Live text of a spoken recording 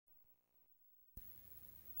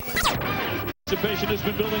Anticipation has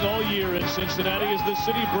been building all year in Cincinnati as the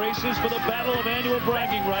city braces for the battle of annual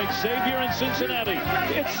bragging rights. Xavier and Cincinnati.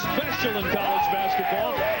 It's special in college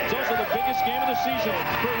basketball. It's also the biggest game of the season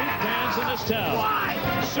for hoop fans in this town.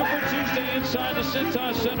 Super Tuesday inside the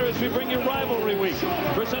Cintas Center as we bring you Rivalry Week,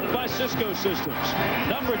 presented by Cisco Systems.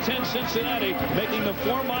 Number 10 Cincinnati making the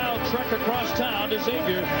 4-mile trek across town to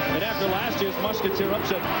Xavier. And after last year's Musketeer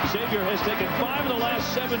upset, Xavier has taken 5 of the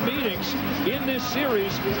last 7 meetings in this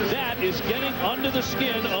series. That is getting under the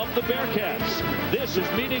skin of the Bearcats. This is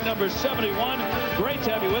meeting number 71. Great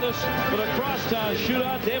to have you with us for the Crosstown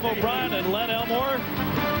Shootout. Dave O'Brien and Len Elmore.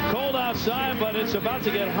 Cold outside, but it's about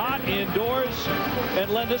to get hot indoors.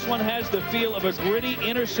 And Len, this one has the feel of a gritty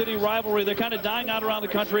inner-city rivalry. They're kind of dying out around the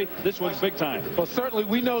country. This one's big time. Well, certainly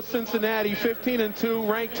we know Cincinnati, 15-2,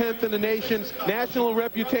 ranked 10th in the nation, national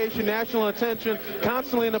reputation, national attention,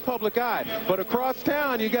 constantly in the public eye. But across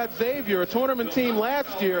town, you got Xavier, a tournament team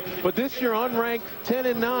last year, but this year unranked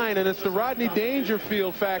 10-9, and it's the Rodney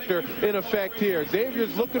Dangerfield factor in effect here.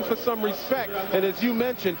 Xavier's looking for some respect, and as you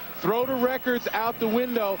mentioned, throw the records out the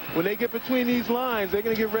window. When they get between these lines, they're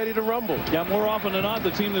going to get ready to rumble. Yeah, more often than not, the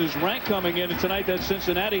team that is ranked coming in, and tonight that's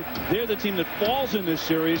Cincinnati, they're the team that falls in this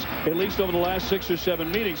series, at least over the last 6 or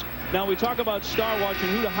 7 meetings. Now, we talk about star watching,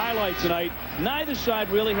 who to highlight tonight. Neither side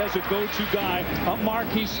really has a go-to guy, a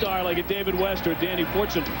marquee star like a David West or Danny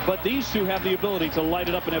Fortson, but these two have the ability to light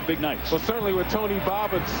it up and have big nights. Well, certainly with Tony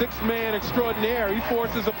Bobbins, 6-man extraordinaire, he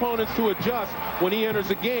forces opponents to adjust when he enters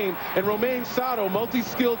a game. And Romain Sato,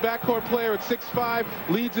 multi-skilled backcourt player at 6'5",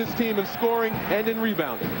 leads his team in scoring and in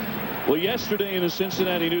rebounding. Well, yesterday in the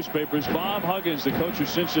Cincinnati newspapers, Bob Huggins, the coach of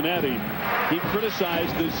Cincinnati, he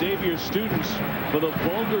criticized the Xavier students for the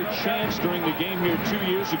vulgar chants during the game here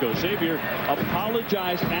 2 years ago. Xavier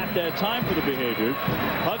apologized at that time for the behavior.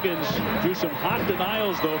 Huggins drew some hot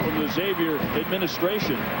denials, though, from the Xavier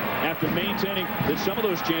administration after maintaining that some of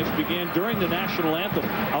those chants began during the national anthem.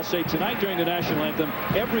 I'll say tonight during the national anthem,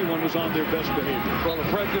 everyone was on their best behavior. Well, the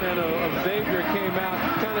president of Xavier came out,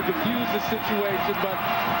 kind of diffused the situation, but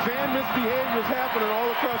fan misbehavior is happening all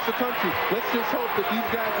across the country. Let's just hope that these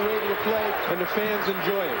guys are able to play and the fans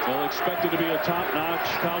enjoy it. Well, expected to be a top-notch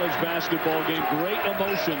college basketball game. Great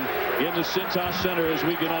emotion in the Cintas Center as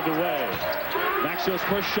we get underway. Maxwell's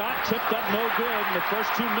first shot tipped up, no good, and the first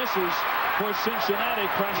 2 misses for Cincinnati,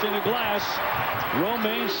 crashing the glass.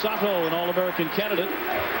 Romain Sato, an All-American candidate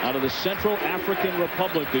out of the Central African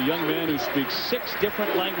Republic, the young man who speaks 6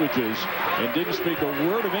 different languages and didn't speak a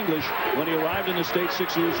word of English when he arrived in the state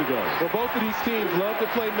 6 years ago. Well, both of these teams love to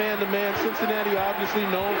play man-to-man. Cincinnati obviously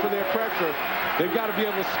known for their pressure. They've got to be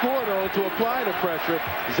able to score, though, to apply the pressure.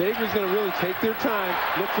 Xavier's going to really take their time,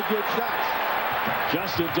 look for good shots.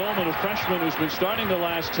 Justin Dolman, a freshman who's been starting the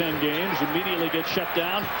last 10 games, immediately gets shut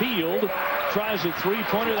down. Field tries a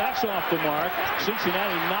 3-pointer. That's off the mark.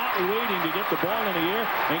 Cincinnati not waiting to get the ball in the air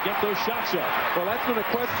and get those shots up. Well, that's been a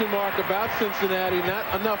question mark about Cincinnati. Not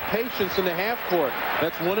enough patience in the half court.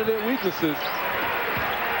 That's one of their weaknesses.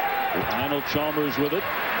 Lionel Chalmers with it.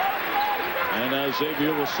 And now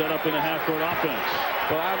Xavier will set up in a half-court offense.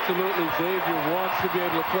 Well, absolutely, Xavier wants to be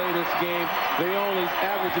able to play this game. They only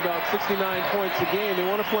average about 69 points a game. They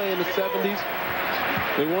want to play in the 70s.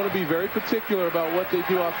 They want to be very particular about what they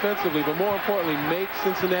do offensively, but more importantly, make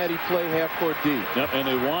Cincinnati play half-court deep. Yep, and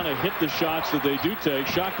they want to hit the shots that they do take.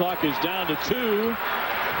 Shot clock is down to 2.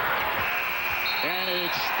 And it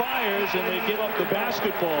expires, and they give up the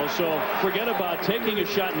basketball. So forget about taking a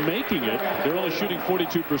shot and making it. They're only shooting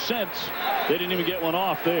 42%. They didn't even get one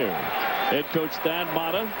off there. Head coach Thad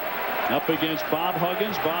Mata up against Bob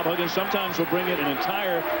Huggins. Bob Huggins sometimes will bring in an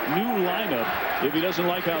entire new lineup if he doesn't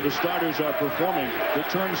like how the starters are performing. The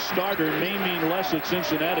term starter may mean less at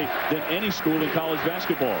Cincinnati than any school in college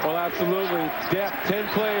basketball. Well, absolutely. Depth, 10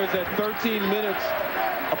 players at 13 minutes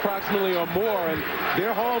approximately or more, and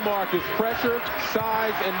their hallmark is pressure,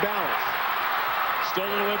 size, and balance.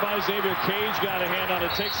 Stolen away by Xavier. Cage got a hand on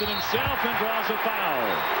it, takes it himself, and draws a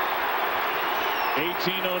foul.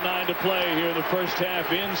 18:09 to play here in the first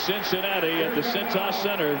half in Cincinnati at the Cintas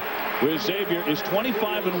Center, where Xavier is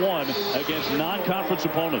 25-1 against non-conference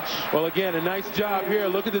opponents. Well, again, a nice job here.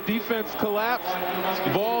 Look at the defense collapse.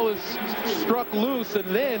 The ball is struck loose,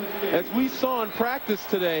 and then, as we saw in practice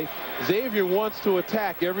today, Xavier wants to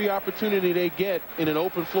attack every opportunity they get in an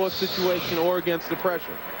open floor situation or against the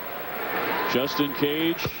pressure. Justin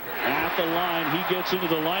Cage at the line. He gets into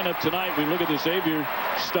the lineup tonight. We look at the Xavier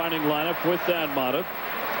starting lineup with Thad Mata.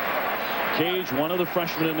 Cage, one of the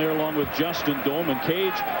freshmen in there, along with Justin Dolman.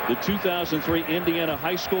 Cage, the 2003 Indiana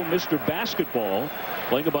High School Mr. Basketball,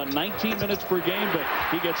 playing about 19 minutes per game, but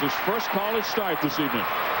he gets his first college start this evening.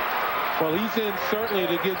 Well, he's in certainly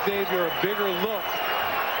to give Xavier a bigger look.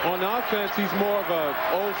 On offense, he's more of an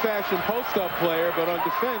old-fashioned post-up player, but on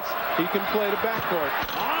defense, he can play the backcourt.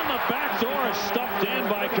 On the back door, stuffed in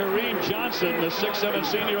by Kareem Johnson, the 6'7"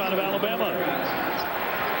 senior out of Alabama.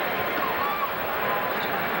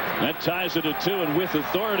 That ties it at 2, and with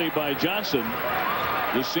authority by Johnson.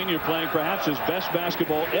 The senior playing perhaps his best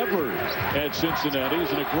basketball ever at Cincinnati.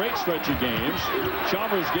 He's in a great stretch of games.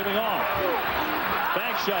 Chalmers giving off.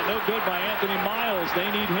 Back shot no good by Anthony Miles. They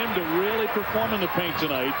need him to really perform in the paint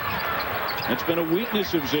tonight. It's been a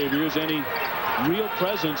weakness of Xavier's, any real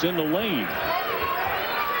presence in the lane.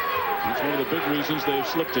 It's one of the big reasons they've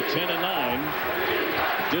slipped to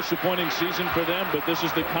 10-9. Disappointing season for them, but this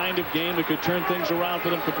is the kind of game that could turn things around for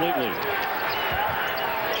them completely.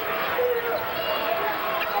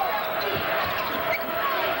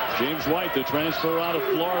 James White, the transfer out of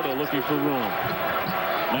Florida, looking for room.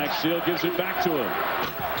 Maxiell gives it back to him.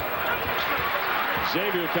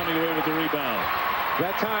 Xavier coming away with the rebound.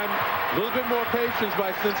 That time, a little bit more patience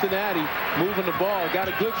by Cincinnati, moving the ball. Got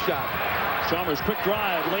a good shot. Chalmers, quick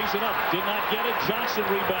drive, lays it up, did not get it. Johnson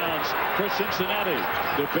rebounds for Cincinnati.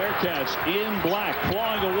 The Bearcats in black,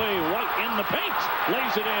 clawing away. White in the paint,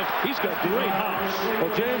 lays it in. He's got great hops.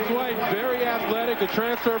 Well, James White, very athletic, a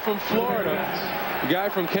transfer from Florida. The guy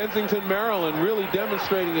from Kensington, Maryland, really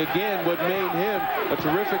demonstrating again what made him a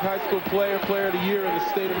terrific high school player of the year in the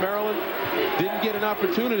state of Maryland. Didn't get an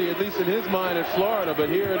opportunity, at least in his mind, at Florida, but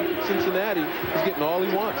here in Cincinnati, he's getting all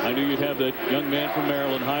he wants. I knew you'd have that young man from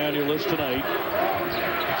Maryland high on your list tonight.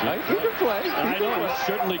 He can play. I know, he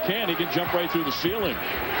certainly can. He can jump right through the ceiling.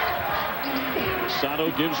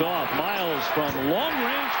 Sato gives off. Miles from long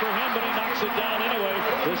range for him, but he knocks it down anyway.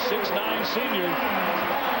 The 6'9" senior.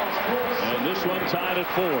 And this one tied at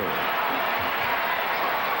 4.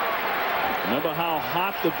 Remember how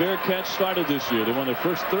hot the Bearcats started this year. They won their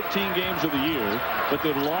first 13 games of the year, but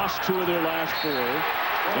they've lost 2 of their last 4,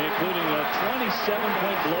 including a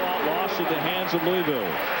 27-point blowout loss at the hands of Louisville.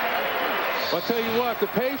 I'll tell you what, the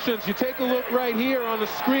patience, you take a look right here on the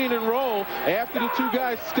screen and roll after the 2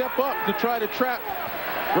 guys step up to try to trap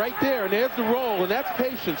right there, and there's the roll, and that's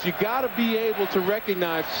patience. You got to be able to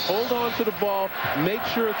recognize, hold on to the ball, make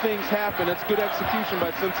sure things happen. That's good execution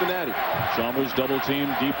by Cincinnati. Chalmers double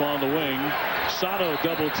team deep on the wing. Sato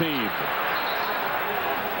double team.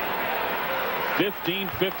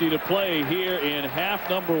 15:50 to play here in half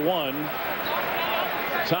number 1.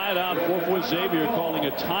 Tied out 4-4. Xavier calling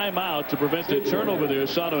a timeout to prevent a turnover there.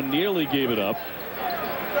 Sato nearly gave it up.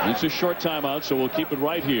 It's a short timeout, so we'll keep it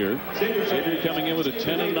right here. Xavier coming in with a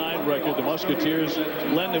 10-9 record. The Musketeers,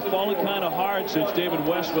 Len, have fallen kind of hard since David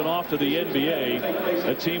West went off to the NBA.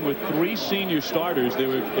 A team with 3 senior starters. They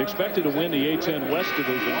were expected to win the A-10 West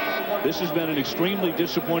Division. This has been an extremely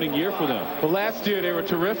disappointing year for them. Well, last year they were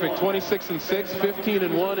terrific. 26-6,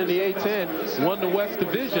 15-1 in the A-10. Won the West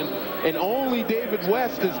Division. And only David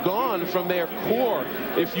West is gone from their core,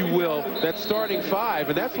 if you will, that starting 5.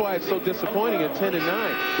 And that's why it's so disappointing at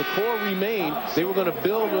 10-9. The core remained. They were going to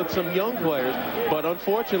build with some young players, but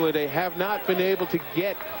unfortunately they have not been able to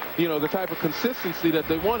get, you know, the type of consistency that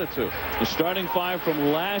they wanted to. The starting 5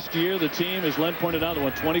 from last year, the team, as Len pointed out, they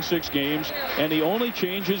won 26 games, and the only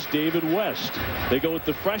change is David West. They go with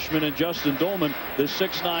the freshman and Justin Dolman, the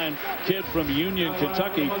 6'9" kid from Union,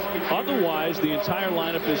 Kentucky. Otherwise, the entire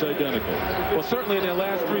lineup is identical. Well, certainly in their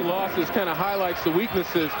last 3 losses kind of highlights the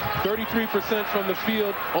weaknesses. 33% from the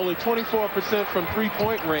field, only 24% from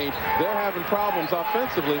three-point range. They're having problems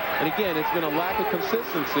offensively, and again, it's been a lack of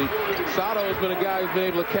consistency. Sato has been a guy who's been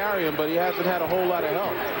able to carry him, but he hasn't had a whole lot of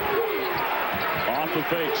help. Off the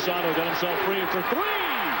fake, Sato got himself free for 3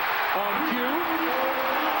 on cue.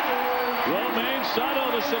 Romain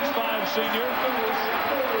Sato, the 6'5" senior,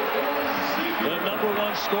 the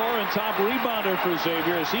 #1 scorer and top rebounder for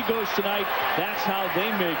Xavier. As he goes tonight, that's how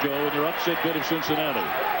they may go in their upset bid of Cincinnati.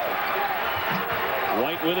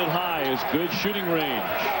 White with it high is good shooting range.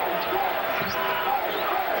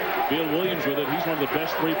 Bill Williams with it. He's one of the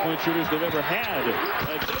best 3-point shooters they've ever had.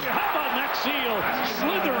 How about Maxiell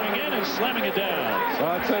slithering in and slamming it down?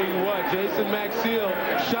 Well, I'll tell you what, Jason Maxiell,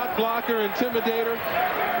 shot blocker, intimidator,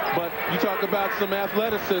 but you talk about some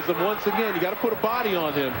athleticism. Once again, you got to put a body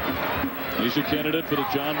on him. He's a candidate for the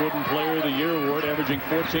John Wooden Player of the Year award, averaging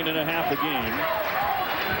 14.5 a game.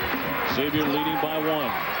 Xavier leading by 1.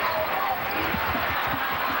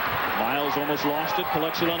 Miles almost lost it,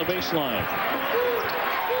 collects it on the baseline.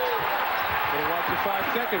 Gonna watch the 5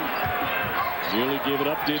 seconds. Nearly gave it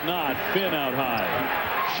up, did not. Finn out high.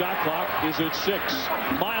 Shot clock is at 6.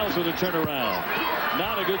 Miles with a turnaround.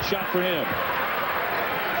 Not a good shot for him.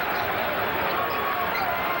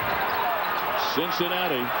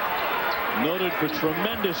 Cincinnati noted for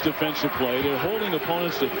tremendous defensive play. They're holding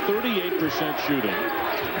opponents to 38% shooting,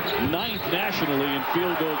 9th nationally in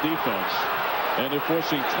field goal defense, and they're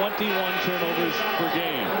forcing 21 turnovers per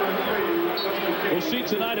game. We'll see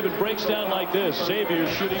tonight if it breaks down like this. Xavier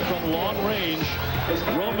shooting from long range.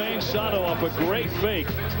 Romain Sato up a great fake,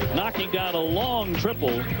 knocking down a long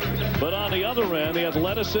triple. But on the other end, the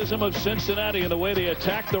athleticism of Cincinnati and the way they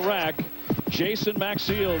attack the rack. Jason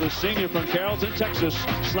Maxiell, the senior from Carrollton, Texas,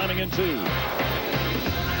 slamming in 2.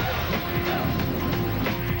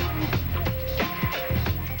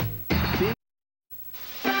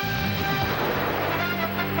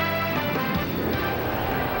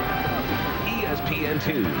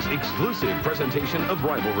 ESPN2's exclusive presentation of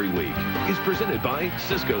Rivalry Week is presented by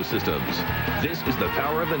Cisco Systems. This is the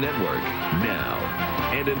power of the network now,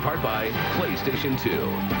 and in part by PlayStation 2.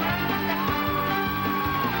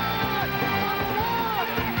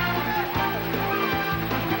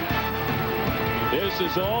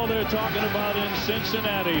 This is all they're talking about in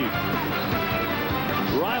Cincinnati.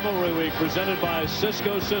 Rivalry Week presented by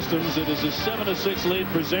Cisco Systems. It is a 7-6 lead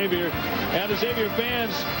for Xavier. And the Xavier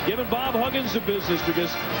fans giving Bob Huggins the business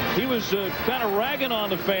because he was kind of ragging on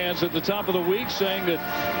the fans at the top of the week, saying that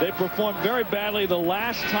they performed very badly the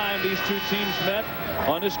last time these two teams met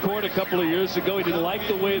on this court a couple of years ago. He didn't like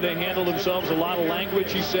the way they handled themselves. A lot of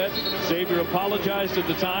language, he said. Xavier apologized at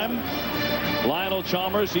the time. Lionel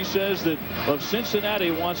Chalmers, he says that if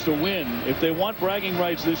Cincinnati wants to win, if they want bragging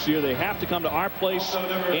rights this year, they have to come to our place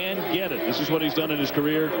and get it. This is what he's done in his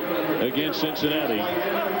career against Cincinnati.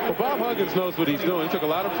 Well, Bob Huggins knows what he's doing. He took a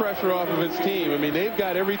lot of pressure off of his team. I mean, they've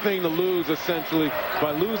got everything to lose, essentially,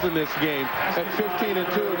 by losing this game at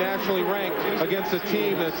 15-2, nationally ranked against a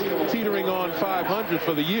team that's teetering on 500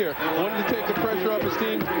 for the year. Wanted to take the pressure off his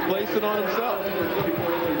team, place it on himself.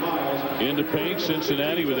 In the paint,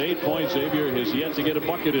 Cincinnati with 8 points. Xavier has yet to get a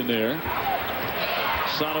bucket in there.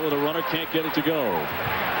 Sato with a runner, can't get it to go.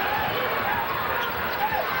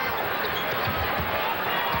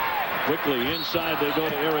 Quickly inside they go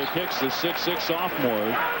to Eric Hicks, the 6'6"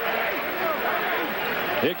 sophomore.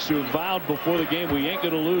 Hicks, who vowed before the game, we ain't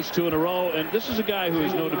going to lose 2 in a row. And this is a guy who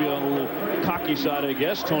is known to be on a little cocky side, I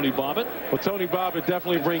guess, Tony Bobbitt. Well, Tony Bobbitt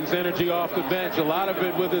definitely brings energy off the bench. A lot of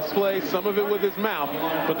it with his play, some of it with his mouth.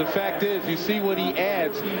 But the fact is, you see what he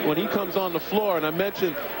adds when he comes on the floor. And I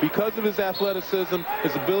mentioned, because of his athleticism,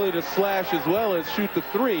 his ability to slash as well as shoot the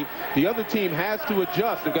 3, the other team has to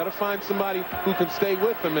adjust. They've got to find somebody who can stay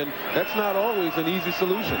with them. And that's not always an easy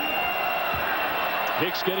solution.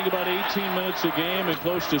 Hicks getting about 18 minutes a game and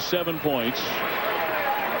close to 7 points.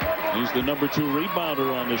 He's the #2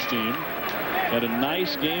 rebounder on this team. Had a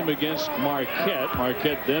nice game against Marquette.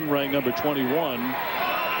 Marquette then ranked number 21.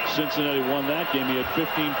 Cincinnati won that game. He had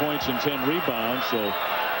 15 points and 10 rebounds, so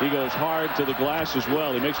he goes hard to the glass as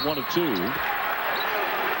well. He makes 1 of 2.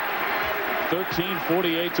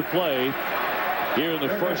 13:48 to play here in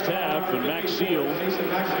the first half, and Maxiell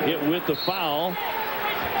hit with the foul.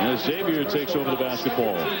 And Xavier takes over the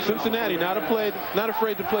basketball. Cincinnati not afraid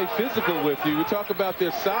to play physical with you. We talk about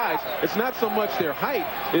their size. It's not so much their height,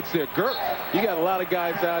 it's their girth. You got a lot of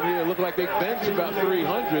guys out here look like they bench about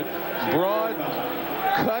 300. Broad,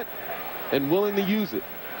 cut, and willing to use it.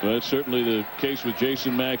 Well, that's certainly the case with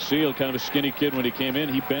Jason Maxiell, kind of a skinny kid when he came in.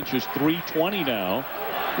 He benches 320 now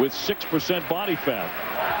with 6% body fat.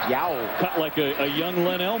 Yow. Cut like a young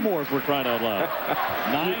Len Elmore, for crying out loud.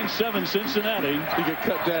 9-7 Cincinnati. You could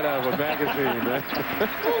cut that out of a magazine, man.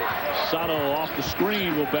 Sato off the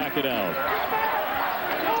screen will back it out.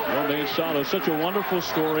 Romain Sato, such a wonderful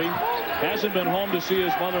story. Hasn't been home to see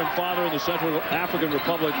his mother and father in the Central African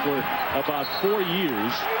Republic for about 4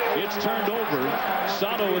 years. It's turned over.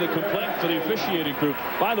 Sato with a complaint for the officiating crew.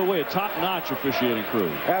 By the way, a top-notch officiating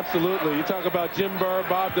crew. Absolutely. You talk about Jim Burr,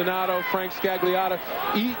 Bob Donato, Frank Scagliotta.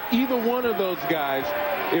 Either one of those guys,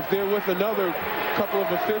 if they're with another couple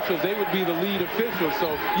of officials, they would be the lead official.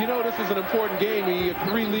 So you know this is an important game, and you get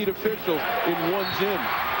 3 lead officials in one gym.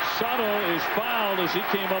 Sato is fouled as he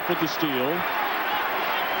came up with the steal.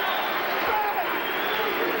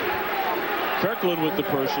 Kirkland with the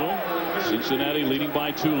personal. Cincinnati leading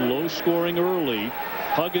by 2, low scoring early.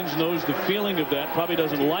 Huggins knows the feeling of that, probably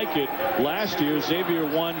doesn't like it. Last year, Xavier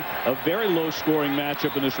won a very low scoring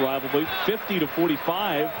matchup in this rivalry,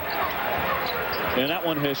 50-45. And that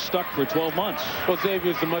one has stuck for 12 months. Well,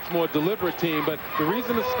 Xavier's a much more deliberate team, but the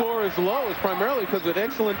reason the score is low is primarily because of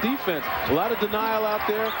excellent defense. A lot of denial out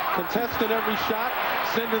there, contesting every shot,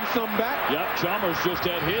 sending some back. Yep, Chalmers just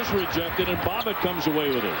had his rejected, and Bobbitt comes away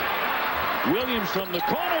with it. Williams from the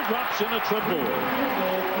corner drops in a triple.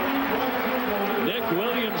 Nick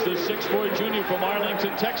Williams, the 6'4" junior from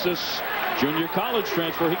Arlington, Texas, Junior college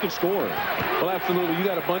transfer. He can score. Well, absolutely. You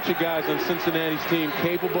got a bunch of guys on Cincinnati's team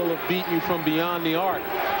capable of beating you from beyond the arc.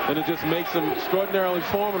 And it just makes them extraordinarily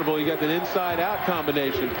formidable. You got that inside-out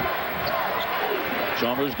combination.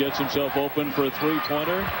 Chalmers gets himself open for a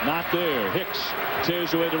three-pointer. Not there. Hicks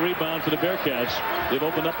tears away the rebound for the Bearcats. They've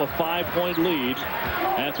opened up a 5-point lead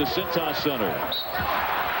at the Cintas Center.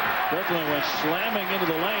 Kirkland went slamming into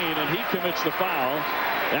the lane, and he commits the foul.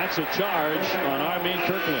 That's a charge on Armin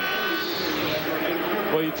Kirkland.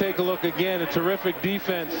 Well, you take a look again, a terrific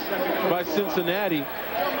defense by Cincinnati.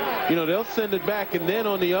 You know, they'll send it back, and then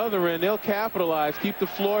on the other end, they'll capitalize, keep the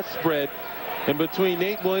floor spread. And between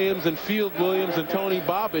Nate Williams and Field Williams and Tony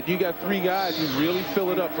Bobbitt, you got three guys who really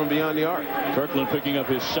fill it up from beyond the arc. Kirkland picking up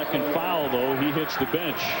his second foul, though. He hits the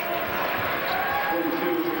bench.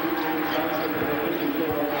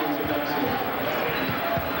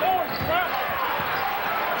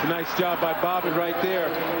 It's a nice job by Bobbitt right there,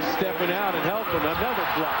 stepping out and helping. Another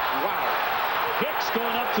block. Wow. Hicks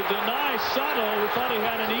going up to deny Sato, who thought he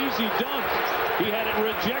had an easy dunk. He had it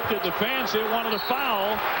rejected. The fans here wanted a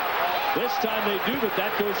foul. This time they do, but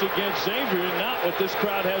that goes against Xavier, not what this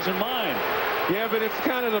crowd has in mind. Yeah, but it's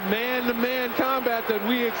kind of the man-to-man combat that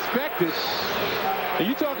we expected. And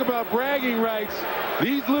you talk about bragging rights.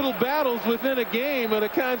 These little battles within a game are the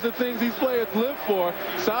kinds of things these players live for.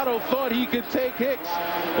 Sato thought he could take Hicks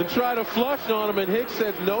and try to flush on him, and Hicks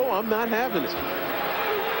said, no, I'm not having it.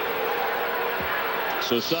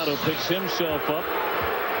 So Sato picks himself up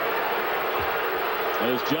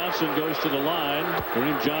as Johnson goes to the line.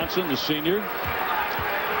 Kareem Johnson, the senior.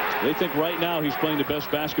 They think right now he's playing the best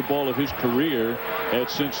basketball of his career at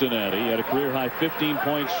Cincinnati. He had a career-high 15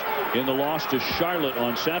 points in the loss to Charlotte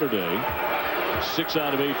on Saturday. 6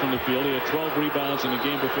 out of 8 from the field. He had 12 rebounds in the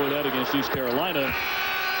game before that against East Carolina.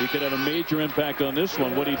 He could have a major impact on this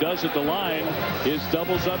one. What he does at the line is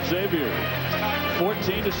doubles up Xavier.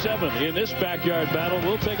 14-7 in this backyard battle.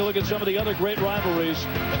 We'll take a look at some of the other great rivalries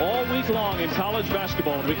all week long in college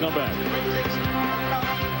basketball when we come back.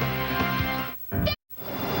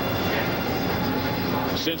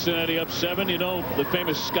 Cincinnati up 7. You know, the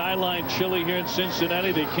famous Skyline chili here in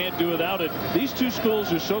Cincinnati, they can't do without it. These two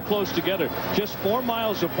schools are so close together, just 4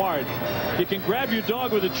 miles apart. You can grab your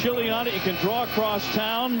dog with a chili on it. You can draw across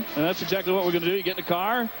town, and that's exactly what we're going to do. You get in the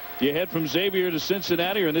car, you head from Xavier to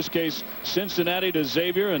Cincinnati, or in this case, Cincinnati to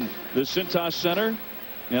Xavier and the Cintas Center. And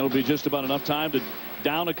that'll be just about enough time to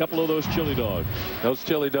down a couple of those chili dogs. Those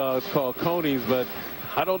chili dogs called conies, but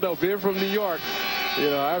I don't know. Being from New York, you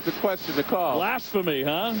know, I have to question the call. Blasphemy,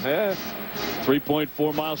 huh? Yeah.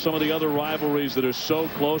 3.4 miles. Some of the other rivalries that are so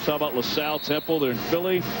close. How about LaSalle Temple? They're in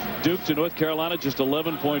Philly. Duke to North Carolina, just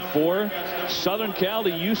 11.4. Southern Cal to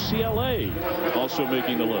UCLA, also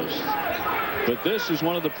making the list. But this is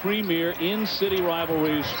one of the premier in-city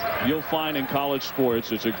rivalries you'll find in college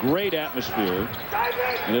sports. It's a great atmosphere.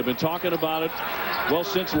 And they've been talking about it, well,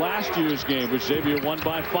 since last year's game, which Xavier won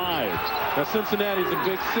by 5. Now, Cincinnati's a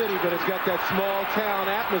big city, but it's got that small-town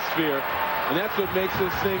atmosphere. And that's what makes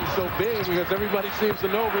this thing so big, because everybody seems to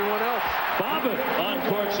know everyone else. Bobbitt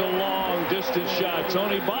uncorks a long-distance shot.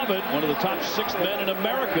 Tony Bobbitt, one of the top 6 men in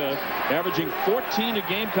America, averaging 14 a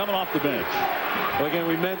game coming off the bench. Well, again,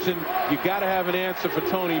 we mentioned you got to have an answer for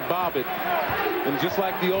Tony Bobbitt. And just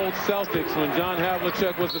like the old Celtics, when John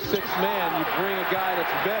Havlicek was the 6th man, you bring a guy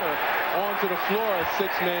that's better onto the floor as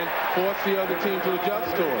 6th man, force the other team to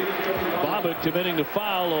adjust to him. Bobbitt committing the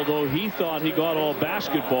foul, although he thought he got all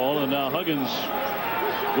basketball, and now Huggins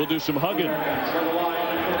will do some hugging.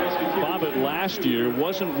 Bobbitt last year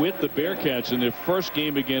wasn't with the Bearcats in their first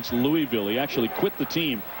game against Louisville. He actually quit the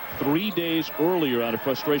team 3 days earlier out of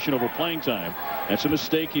frustration over playing time. That's a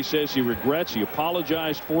mistake he says he regrets. He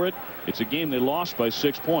apologized for it. It's a game they lost by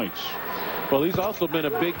 6 points. Well, he's also been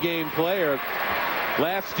a big game player.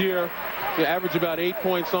 Last year, he averaged about 8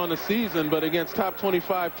 points on the season, but against top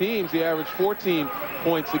 25 teams, he averaged 14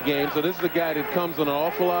 points a game. So this is a guy that comes with an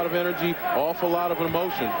awful lot of energy, awful lot of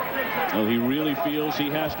emotion. Well, he really feels he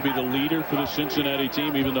has to be the leader for the Cincinnati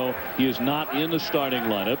team, even though he is not in the starting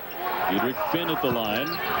lineup. Diedrich Finn at the line.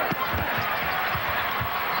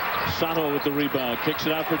 Sato with the rebound, kicks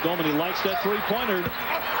it out for Goldman. He likes that three-pointer.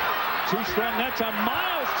 Too strong that time.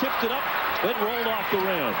 Miles tipped it up. It rolled off the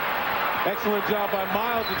rim. Excellent job by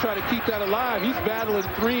Miles to try to keep that alive. He's battling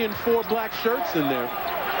 3 and 4 black shirts in there.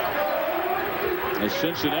 As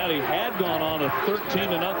Cincinnati had gone on a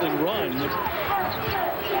 13-0 run.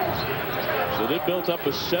 So they built up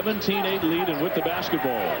a 17-8 lead, and with the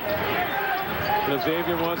basketball.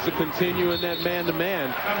 Xavier wants to continue in that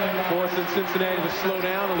man-to-man, forcing Cincinnati to slow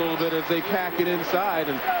down a little bit as they pack it inside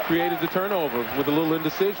and created the turnover with a little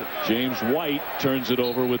indecision. James White turns it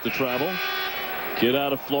over with the travel. Kid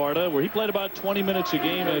out of Florida, where he played about 20 minutes a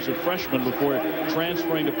game as a freshman before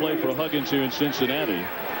transferring to play for Huggins here in Cincinnati.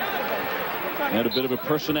 Had a bit of a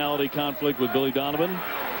personality conflict with Billy Donovan.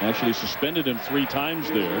 Actually suspended him 3 times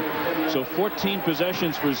there. So 14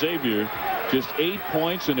 possessions for Xavier. Just 8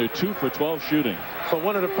 points, and they're 2 for 12 shooting. But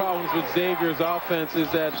one of the problems with Xavier's offense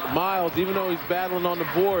is that Miles, even though he's battling on the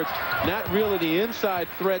boards, not really the inside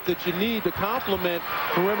threat that you need to complement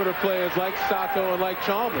perimeter players like Sato and like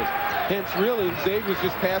Chalmers. Hence, really, Xavier's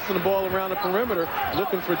just passing the ball around the perimeter,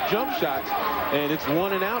 looking for jump shots, and it's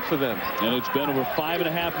 1 and out for them. And it's been over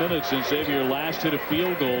 5.5 minutes since Xavier last hit a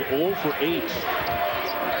field goal, 0 for 8.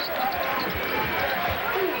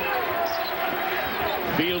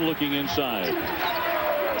 Field looking inside.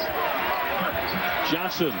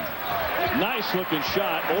 Johnson. Nice looking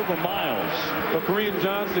shot over Miles. But Kareem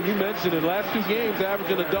Johnson, you mentioned in the last 2 games,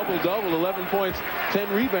 averaging a double-double, 11 points,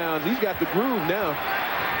 10 rebounds. He's got the groove now.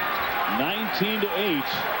 19-8.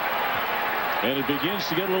 And it begins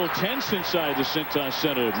to get a little tense inside the Cintas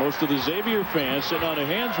Center. Most of the Xavier fans sitting on their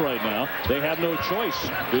hands right now. They have no choice.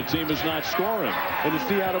 Their team is not scoring. And to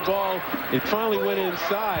see how the ball, it finally went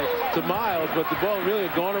inside to Miles, but the ball really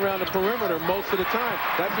had gone around the perimeter most of the time.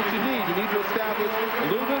 That's what you need. You need to establish a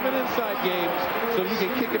little bit of an inside game so you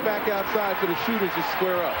can kick it back outside for the shooters to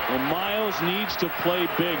square up. And Miles needs to play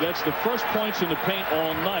big. That's the first points in the paint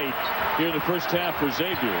all night here in the first half for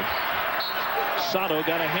Xavier. Sato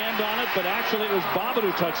got a hand on it, but actually it was Bobbitt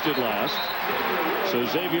who touched it last. So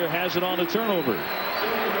Xavier has it on a turnover.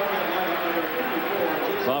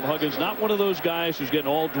 Bob Huggins, not one of those guys who's getting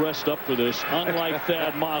all dressed up for this, unlike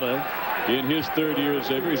Thad Matta in his 3rd year at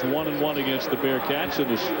Xavier. He's 1-1 against the Bearcats in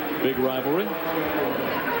this big rivalry.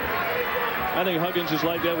 I think Huggins is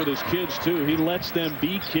like that with his kids, too. He lets them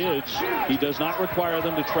be kids. He does not require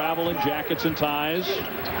them to travel in jackets and ties.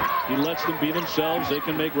 He lets them be themselves. They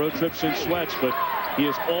can make road trips in sweats, but he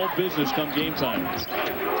is all business come game time.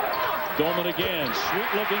 Dolman again.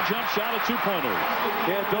 Sweet-looking jump shot, a 2-pointer.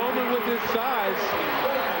 Yeah, Dolman with his size.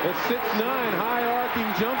 A 6'9",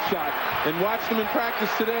 high-arcing jump shot. And watched him in practice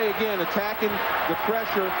today, again, attacking the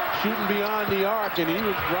pressure, shooting beyond the arc, and he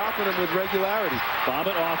was dropping them with regularity.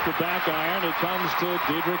 Bobbitt off the back iron. It comes to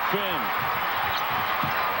Diedrich Finn.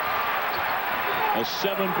 A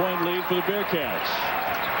 7-point lead for the Bearcats.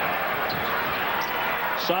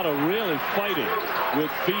 Sato really fighting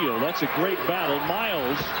with Field. That's a great battle.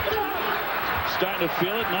 Miles starting to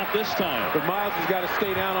feel it, not this time. But Miles has got to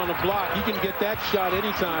stay down on the block. He can get that shot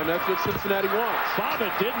anytime. That's what Cincinnati wants.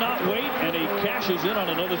 Bobbitt did not wait, and he cashes in on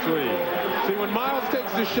another 3. See, when Miles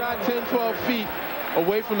takes the shot 10, 12 feet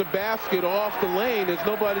away from the basket or off the lane, there's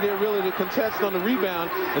nobody there really to contest on the rebound,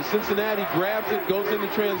 and Cincinnati grabs it, goes into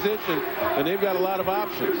transition, and they've got a lot of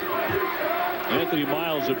options. Anthony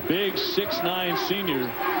Miles, a big 6'9" senior,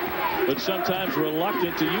 but sometimes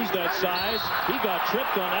reluctant to use that size. He got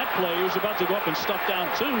tripped on that play. He was about to go up and stuff down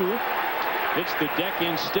 2. Hits the deck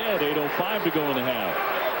instead. 8:05 to go in the half.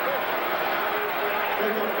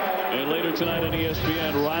 And later tonight on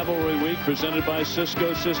ESPN, Rivalry Week presented by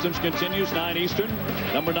Cisco Systems continues, 9 Eastern.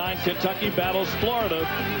 Number 9, Kentucky battles Florida.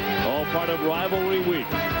 All part of Rivalry Week.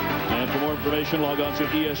 And for more information, log on to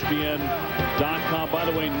ESPN.com. By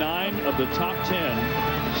the way, 9 of the top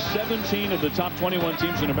 10, 17 of the top 21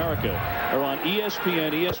 teams in America are on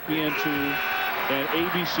ESPN, ESPN2, and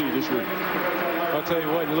ABC this week. I'll tell you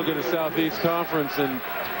what, you look at the Southeast Conference, and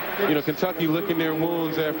you know, Kentucky licking their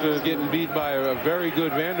wounds after getting beat by a very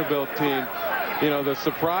good Vanderbilt team. You know, the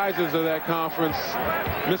surprises of that conference,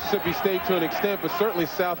 Mississippi State to an extent, but certainly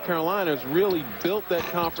South Carolina has really built that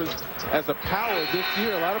conference as a power this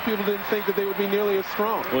year. A lot of people didn't think that they would be nearly as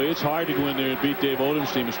strong. Well, it's hard to go in there and beat Dave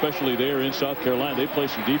Odom's team, especially there in South Carolina. They play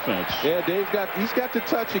some defense. Yeah, he's got the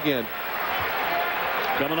touch again.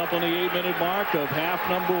 Coming up on the 8-minute mark of half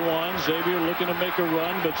number 1. Xavier looking to make a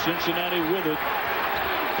run, but Cincinnati with it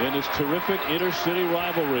in this terrific intercity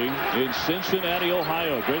rivalry in Cincinnati,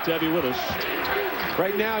 Ohio. Great to have you with us.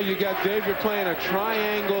 Right now, you got Xavier playing a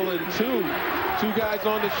triangle and 2. 2 guys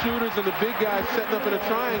on the shooters and the big guys setting up in a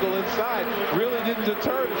triangle inside. Really didn't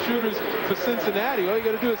deter the shooters for Cincinnati. All you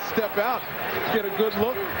got to do is step out, get a good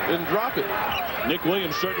look, and drop it. Nick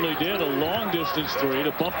Williams certainly did a long-distance 3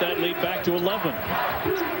 to bump that lead back to 11.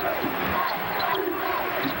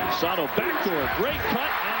 Sato backdoor, great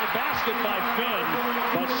cut on the basket by Finn,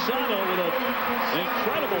 but Sato with an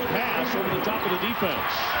incredible pass over the top of the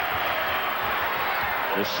defense.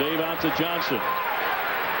 The save out to Johnson.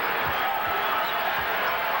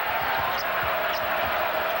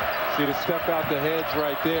 See the step out the hedge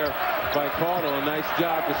right there by Caudill. A nice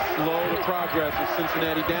job to slow the progress of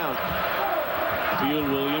Cincinnati down. Field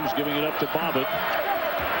Williams giving it up to Bobbitt.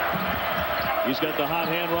 He's got the hot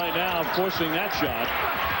hand right now, forcing that shot.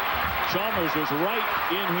 Chalmers was right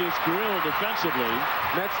in his grill defensively.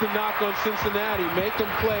 That's the knock on Cincinnati. Make them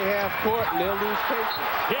play half court and they'll lose patience.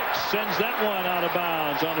 Hicks sends that one out of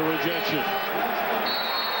bounds on the rejection.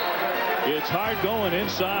 It's hard going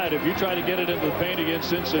inside. If you try to get it into the paint against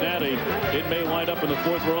Cincinnati, it may wind up in the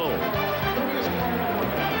fourth row.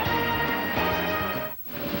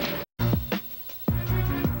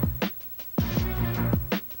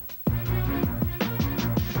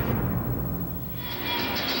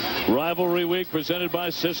 Rivalry Week presented by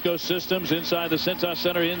Cisco Systems inside the Cintas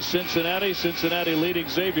Center in Cincinnati. Cincinnati leading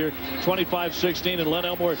Xavier 25-16, and Len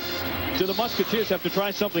Elmore. Do the Musketeers have to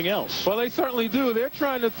try something else? Well, they certainly do. They're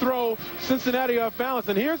trying to throw Cincinnati off balance.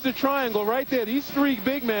 And here's the triangle right there. These three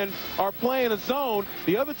big men are playing a zone.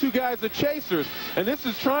 The other two guys are chasers. And this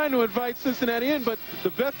is trying to invite Cincinnati in. But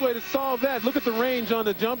the best way to solve that, look at the range on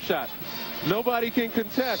the jump shot. Nobody can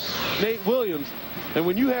contest Nate Williams. And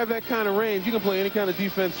when you have that kind of range, you can play any kind of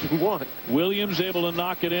defense you want. Williams able to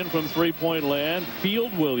knock it in from three-point land.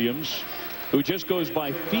 Field Williams, who just goes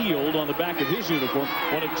by Field on the back of his uniform,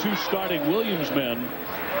 one of two starting Williams men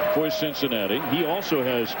for Cincinnati. He also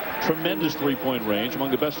has tremendous three-point range,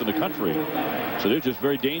 among the best in the country. So they're just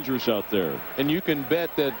very dangerous out there. And you can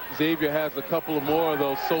bet that Xavier has a couple of more of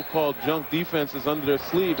those so-called junk defenses under their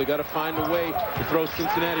sleeve. They got to find a way to throw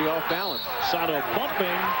Cincinnati off balance. Sato bumping,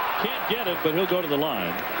 can't get it, but he'll go to the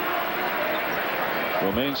line.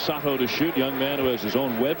 Romain Sato to shoot, young man who has his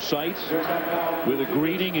own website with a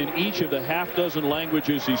greeting in each of the half-dozen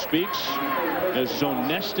languages he speaks, has his own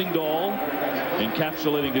nesting doll,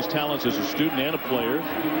 encapsulating his talents as a student and a player.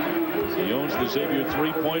 He owns the Xavier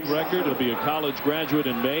three-point record. He'll be a college graduate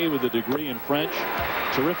in May with a degree in French.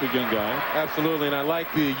 Terrific young guy. Absolutely, and I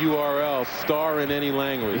like the URL, star in any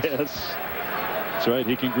language. Yes, that's right.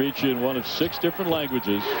 He can greet you in one of 6 different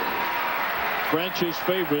languages. French his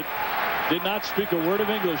favorite. Did not speak a word of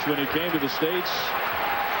English when he came to the States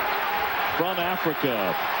from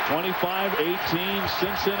Africa. 25-18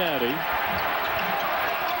 Cincinnati.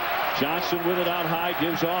 Johnson with it out high,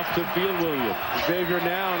 gives off to Field Williams. Xavier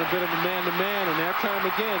now in a bit of a man-to-man, and that time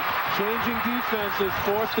again, changing defenses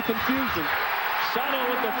forced the confusion. Sato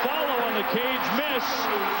with the follow on the cage miss,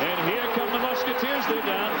 and here come the Musketeers. They're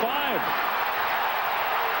down 5.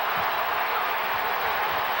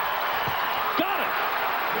 Got it.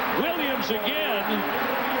 Williams again.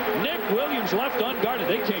 Nick Williams left unguarded.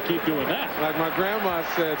 They can't keep doing that. Like my grandma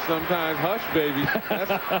said sometimes, hush, baby.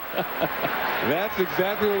 That's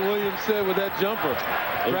exactly what Williams said with that jumper.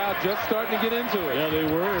 Crowd just starting to get into it. Yeah, they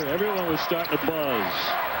were. Everyone was starting to buzz.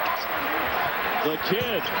 The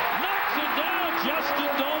kid knocks it down.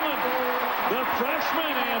 Justin Doman, the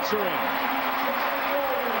freshman, answering.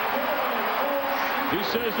 He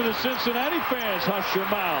says to the Cincinnati fans, hush your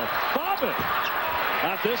mouth. Bobbitt.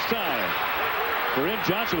 Not this time. Kareem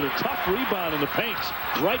Johnson with a tough rebound in the paint.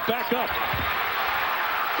 Right back up.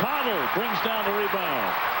 Caudill brings down the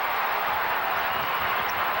rebound.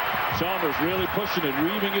 Chalmers really pushing it,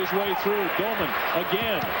 weaving his way through. Doman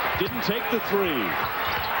again. Didn't take the three.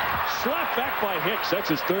 Slapped back by Hicks. That's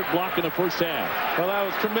his 3rd block in the first half. Well, that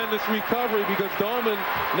was tremendous recovery because Doman,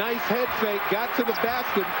 nice head fake, got to the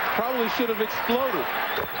basket. Probably should have exploded.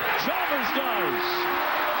 Chalmers does.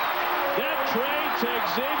 That trade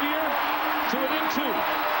takes Xavier to it in 2.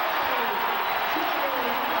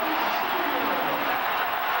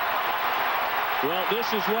 Well, this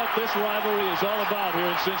is what this rivalry is all about here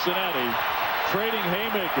in Cincinnati. Trading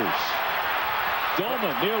haymakers.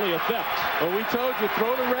 Doman, nearly a theft. Well, we told you,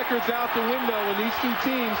 throw the records out the window when these two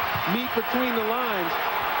teams meet between the lines.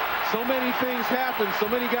 So many things happen. So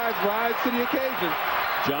many guys rise to the occasion.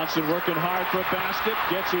 Johnson working hard for a basket.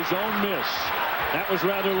 Gets his own miss. That was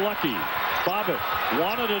rather lucky. Bobbitt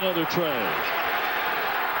wanted another tray.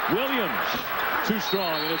 Williams, too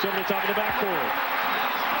strong, and it's over the top of the backboard.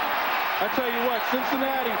 I tell you what,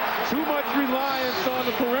 Cincinnati, too much reliance on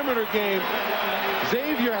the perimeter game.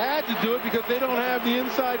 Xavier had to do it because they don't have the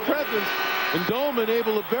inside presence, and Doman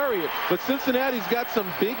able to bury it. But Cincinnati's got some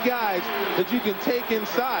big guys that you can take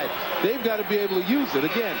inside. They've got to be able to use it.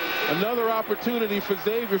 Again, another opportunity for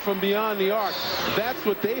Xavier from beyond the arc. That's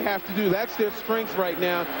what they have to do. That's their strength right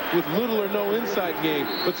now with little or no inside game.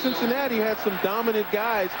 But Cincinnati has some dominant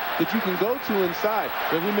guys that you can go to inside.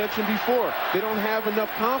 As we mentioned before, they don't have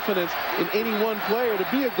enough confidence in any one player to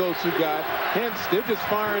be a go-to guy. Hence, they're just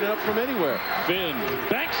firing up from anywhere. Finn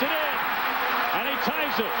banks it in, and he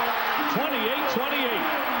ties it. 28-28.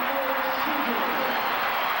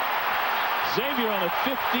 Xavier on a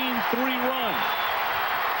 15-3 run.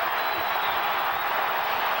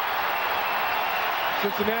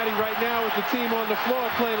 Cincinnati right now with the team on the floor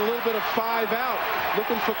playing a little bit of 5 out,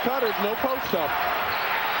 looking for cutters, no post up.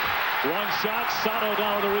 One shot, Sato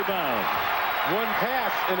down with the rebound. One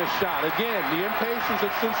pass and a shot. Again, the impatience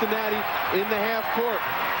of Cincinnati in the half court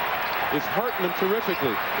is hurting them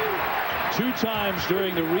terrifically. 2 times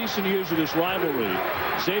during the recent years of this rivalry,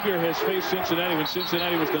 Xavier has faced Cincinnati when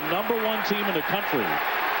Cincinnati was the #1 team in the country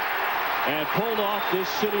and pulled off this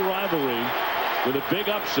city rivalry with a big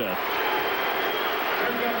upset.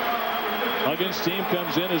 Huggins' team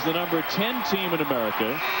comes in as the #10 team in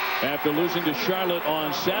America after losing to Charlotte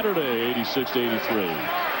on Saturday, 86-83.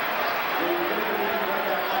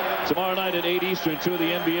 Tomorrow night at 8 Eastern, 2 of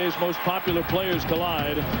the NBA's most popular players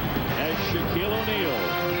collide as Shaquille O'Neal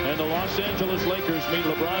and the Los Angeles Lakers meet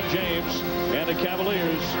LeBron James and the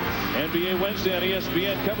Cavaliers. NBA Wednesday on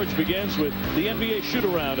ESPN coverage begins with the NBA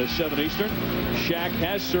shoot-around at 7 Eastern. Shaq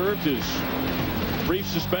has served his brief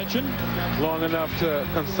suspension. Long enough to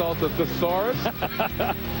consult a thesaurus.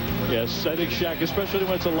 Yes, I think Shaq, especially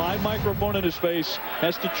when it's a live microphone in his face,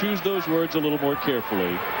 has to choose those words a little more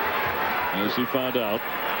carefully, as he found out.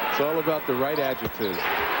 It's all about the right adjectives.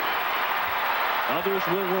 Others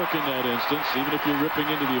will work in that instance, even if you're ripping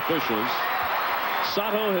into the officials.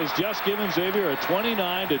 Sato has just given Xavier a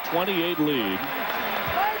 29-28 lead.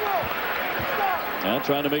 Now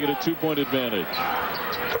trying to make it a 2-point advantage.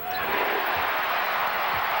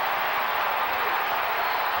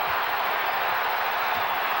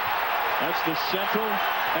 That's the Central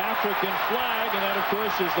African flag, and that, of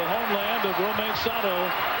course, is the homeland of Romain Sato.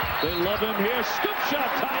 They love him here. Scoop shot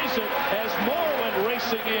ties it as Moore went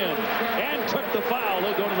racing in and took the foul.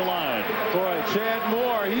 They'll go to the line. Boy, Chad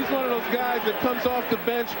Moore, he's one of those guys that comes off the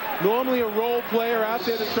bench, normally a role player out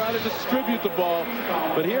there to try to distribute the ball.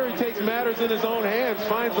 But here he takes matters in his own hands,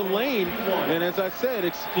 finds a lane, and as I said,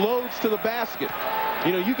 explodes to the basket.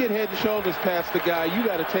 You know, you get head and shoulders past the guy, you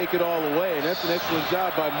got to take it all away, and that's an excellent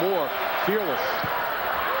job by Moore. Fearless.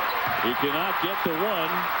 He cannot get the one,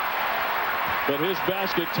 but his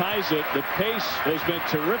basket ties it. The pace has been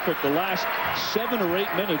terrific the last 7 or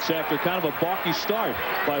 8 minutes after kind of a balky start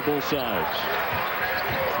by both sides.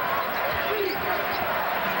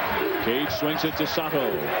 Cage swings it to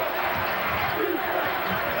Sato.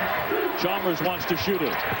 Chalmers wants to shoot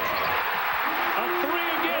it. A 3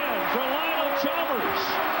 again for Lionel Chalmers.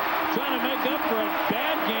 Trying to make up for a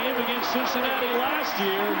bad game against Cincinnati last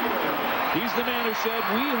year. He's the man who said,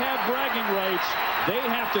 we have bragging rights. They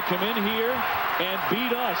have to come in here and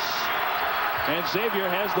beat us. And Xavier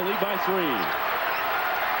has the lead by 3.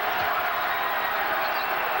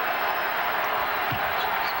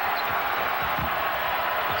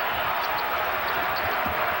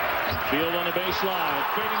 Field on the baseline,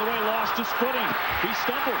 fading away, lost his footing. He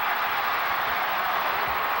stumbled.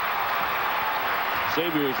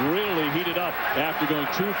 Xavier's really heated up after going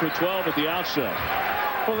 2 for 12 at the outset.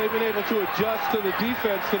 Well, they've been able to adjust to the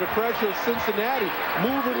defense, to the pressure of Cincinnati,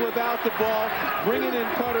 moving without the ball, bringing in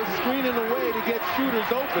cutters, screening away to get shooters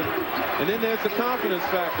open. And then there's the confidence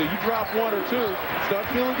factor. You drop 1 or 2, start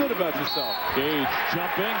feeling good about yourself. Gage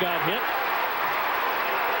jump in, got hit.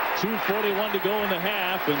 2:41 to go in the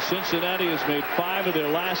half, and Cincinnati has made 5 of their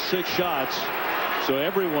last 6 shots. So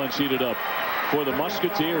everyone's heated up for the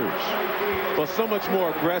Musketeers. Well, so much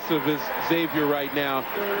more aggressive is Xavier right now.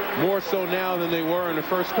 More so now than they were in the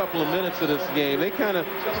first couple of minutes of this game. They kind of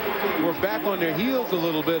were back on their heels a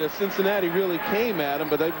little bit as Cincinnati really came at them,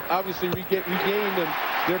 but they obviously regained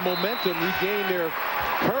their momentum, regained their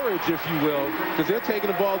courage, if you will, because they're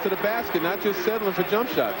taking the ball to the basket, not just settling for jump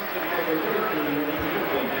shots.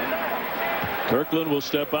 Kirkland will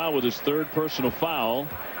step out with his 3rd personal foul.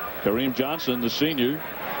 Kareem Johnson, the senior,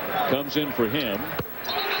 comes in for him.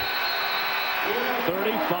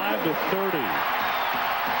 35-30.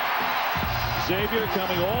 Xavier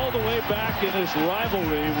coming all the way back in his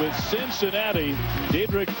rivalry with Cincinnati.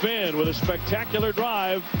 Diedrich Finn with a spectacular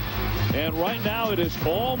drive. And right now it is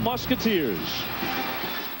all Musketeers.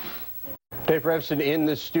 Dave Revson in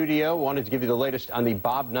the studio. Wanted to give you the latest on the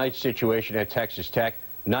Bob Knight situation at Texas Tech.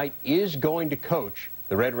 Knight is going to coach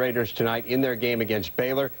the Red Raiders tonight in their game against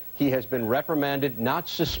Baylor. He has been reprimanded, not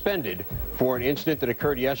suspended, for an incident that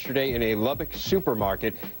occurred yesterday in a Lubbock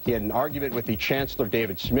supermarket. He had an argument with the Chancellor,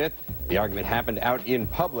 David Smith. The argument happened out in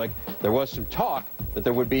public. There was some talk that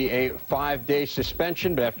there would be a 5-day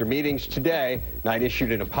suspension, but after meetings today, Knight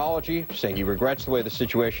issued an apology, saying he regrets the way the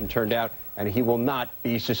situation turned out, and he will not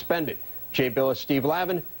be suspended. Jay Billis, Steve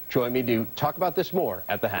Lavin, join me to talk about this more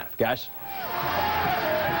at the half. Guys?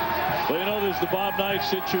 Well, you know, there's the Bob Knight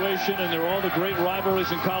situation, and there are all the great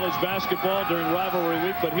rivalries in college basketball during rivalry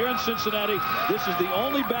week. But here in Cincinnati, this is the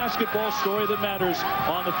only basketball story that matters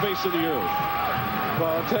on the face of the earth.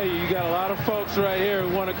 Well, I'll tell you, you got a lot of folks right here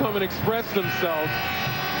who want to come and express themselves.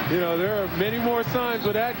 You know, there are many more signs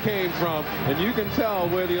where that came from, and you can tell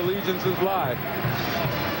where the allegiances lie.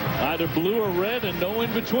 Either blue or red and no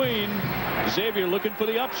in between. Xavier looking for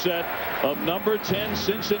the upset of number 10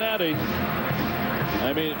 Cincinnati.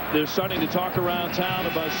 I mean, they're starting to talk around town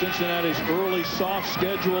about Cincinnati's early soft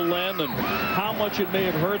schedule, Len, and how much it may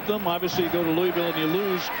have hurt them. Obviously, you go to Louisville and you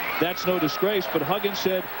lose. That's no disgrace. But Huggins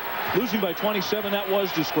said losing by 27, that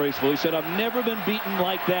was disgraceful. He said, I've never been beaten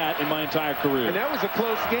like that in my entire career. And that was a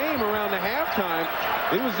close game around the halftime.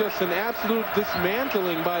 It was just an absolute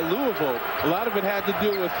dismantling by Louisville. A lot of it had to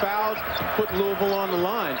do with fouls, putting Louisville on the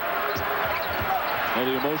line. Well,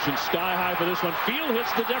 the emotion sky high for this one. Field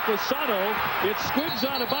hits the deck with Sato. It squibs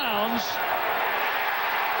out of bounds.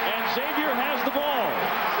 And Xavier has the ball.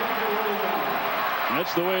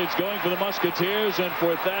 That's the way it's going for the Musketeers and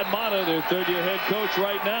for Thad Matta, their third-year head coach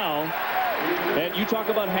right now. And you talk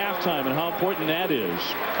about halftime and how important that is.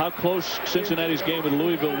 How close Cincinnati's game with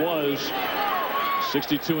Louisville was.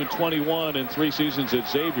 62-21 in 3 seasons at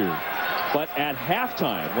Xavier. But at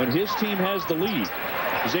halftime, when his team has the lead,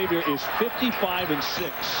 Xavier is 55-6.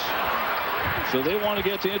 So they want to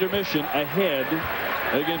get to intermission ahead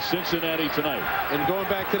against Cincinnati tonight. And going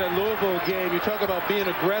back to that Louisville game, you talk about being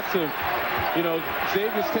aggressive. You know,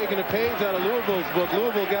 Xavier's taking a page out of Louisville's book.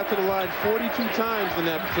 Louisville got to the line 42 times in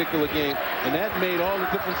that particular game, and that made all the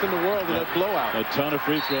difference in the world in that blowout. A ton of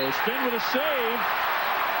free throws. Finn with a save.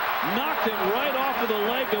 Knocked it right off of the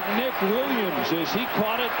leg of Nick Williams as he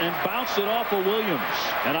caught it and bounced it off of Williams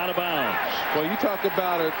and out of bounds. Well, you talk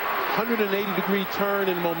about a 180-degree turn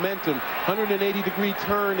in momentum, 180-degree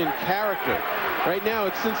turn in character. Right now,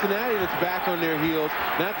 it's Cincinnati that's back on their heels,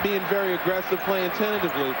 not being very aggressive, playing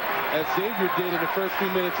tentatively, as Xavier did in the first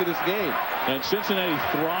few minutes of this game. And Cincinnati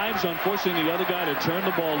thrives on forcing the other guy to turn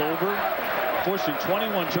the ball over, forcing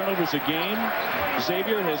 21 turnovers a game.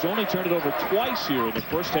 Xavier has only turned it over twice here in the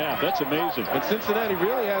first half. That's amazing. And Cincinnati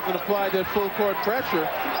really hasn't applied that full court pressure.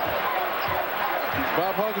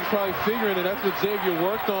 Bob Huggins probably figuring it. That's what Xavier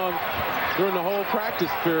worked on during the whole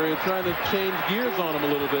practice period, trying to change gears on him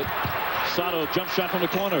a little bit. Sato jump shot from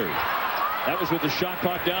the corner. That was with the shot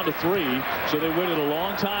clock down to 3, so they waited a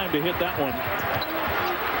long time to hit that one.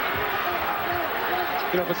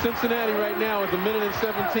 You know, for Cincinnati right now, with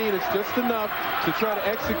 1:17, it's just enough to try to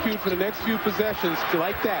execute for the next few possessions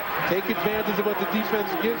like that. Take advantage of what the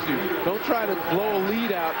defense gives you. Don't try to blow a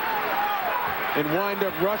lead out and wind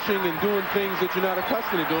up rushing and doing things that you're not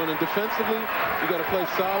accustomed to doing. And defensively, you got to play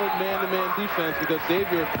solid man-to-man defense because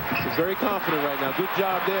Xavier is very confident right now. Good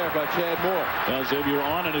job there by Chad Moore. Well, Xavier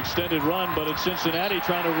on an extended run, but it's Cincinnati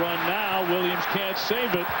trying to run now. Williams can't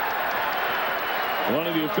save it. One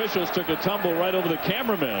of the officials took a tumble right over the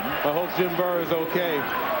cameraman. I hope Jim Burr is okay.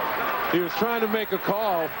 He was trying to make a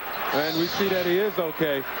call, and we see that he is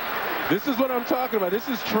okay. This is what I'm talking about. This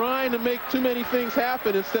is trying to make too many things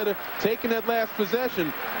happen instead of taking that last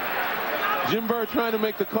possession. Jim Burr trying to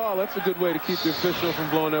make the call. That's a good way to keep the official from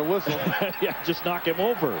blowing that whistle. Yeah, just knock him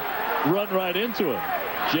over. Run right into him.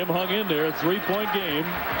 Jim hung in there. 3-point game.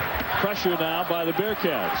 Pressure now by the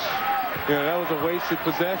Bearcats. Yeah, that was a wasted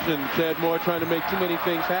possession. Chad Moore trying to make too many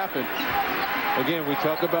things happen. Again, we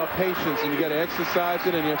talk about patience, and you got to exercise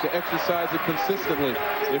it, and you have to exercise it consistently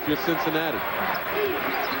if you're Cincinnati.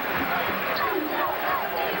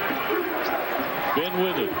 Finn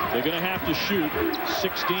with it. They're going to have to shoot.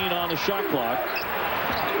 16 on the shot clock.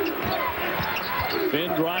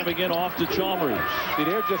 Finn driving in off to Chalmers. See,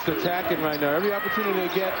 they're just attacking right now. Every opportunity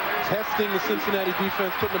they get, testing the Cincinnati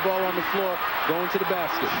defense, putting the ball on the floor, going to the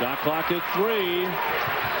basket. Shot clock at 3.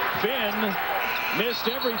 Finn missed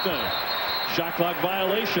everything. Shot clock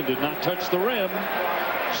violation, did not touch the rim.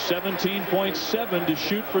 17.7 to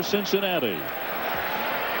shoot for Cincinnati.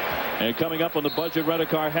 And coming up on the Budget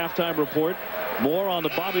Rent-A-Car halftime report, more on the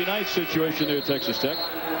Bobby Knight situation there at Texas Tech.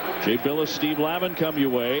 Jay Billis, Steve Lavin come your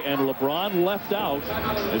way, and LeBron left out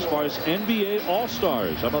as far as NBA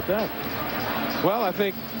All-Stars. How about that? Well, I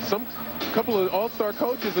think a couple of All-Star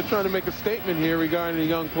coaches are trying to make a statement here regarding the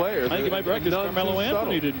young players. I think you might be right, because Carmelo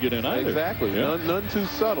Anthony didn't get in either. Exactly. Yeah. None too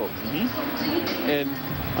subtle. And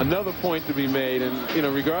another point to be made, and you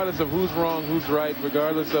know, regardless of who's wrong, who's right,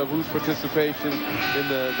 regardless of whose participation in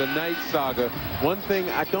the Knight saga, one thing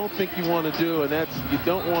I don't think you want to do, and that's you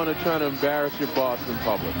don't want to try to embarrass your boss in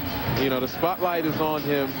public. You know, the spotlight is on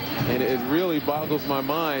him, and it really boggles my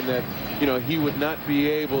mind that you know, he would not be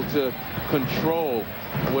able to control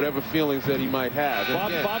whatever feelings that he might have.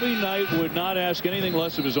 Bobby Knight would not ask anything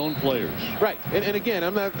less of his own players. Right. And again,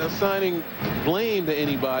 I'm not assigning blame to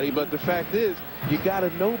anybody, but the fact is, you got to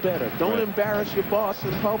know better. Don't embarrass your boss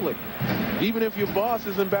in public, even if your boss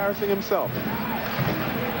is embarrassing himself.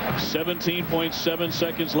 17.7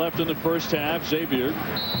 seconds left in the first half. Xavier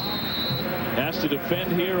has to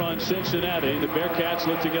defend here on Cincinnati. The Bearcats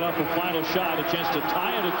look to get off a final shot, a chance to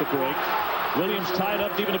tie it at the break. Williams tied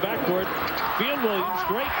up deep in the backcourt. Field Williams,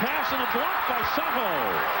 great pass and a block by Sato.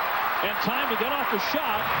 And time to get off a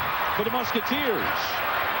shot for the Musketeers.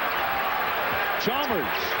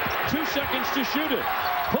 Chalmers, 2 seconds to shoot it.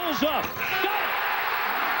 Pulls up. Got it!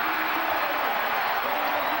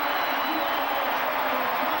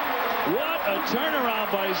 What a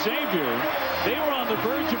turnaround by Xavier. They were on the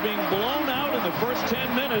verge of being blown out in the first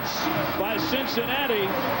 10 minutes by Cincinnati.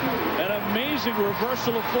 An amazing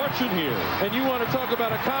reversal of fortune here. And you want to talk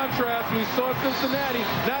about a contrast. We saw Cincinnati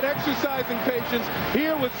not exercising patience.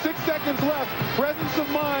 Here with 6 seconds left, presence of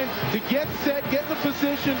mind to get set, get in the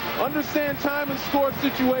position, understand time and score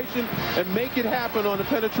situation, and make it happen on the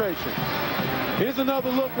penetration. Here's another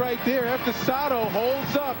look right there. After Sato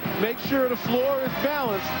holds up, makes sure the floor is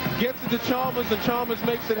balanced, gets it to Chalmers, and Chalmers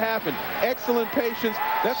makes it happen. Excellent patience.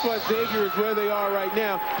 That's why Xavier is where they are right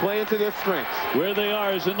now, playing to their strengths. Where they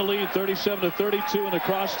are is in the lead, 37-32 in the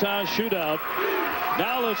Crosstown shootout.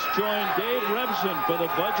 Now let's join Dave Rebson for the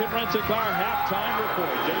Budget Rent-A-Car halftime report.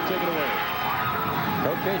 Dave, take it away.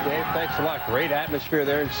 Okay, Dave, thanks a lot. Great atmosphere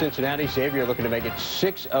there in Cincinnati. Xavier looking to make it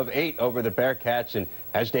 6 of 8 over the Bearcats, and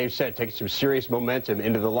as Dave said, taking some serious momentum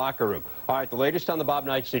into the locker room. All right, the latest on the Bob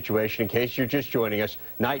Knight situation, in case you're just joining us.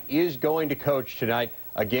 Knight is going to coach tonight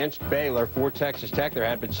against Baylor for Texas Tech. There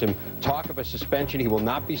had been some talk of a suspension. He will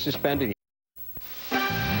not be suspended.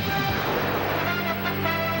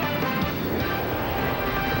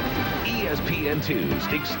 ESPN2's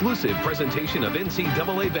exclusive presentation of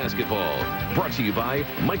NCAA basketball. Brought to you by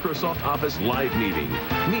Microsoft Office Live Meeting.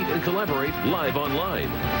 Meet and collaborate live online.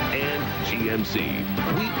 And GMC.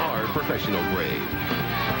 We are professional grade.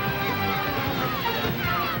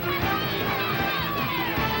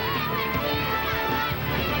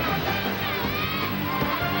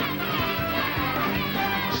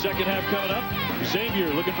 Second half coming up.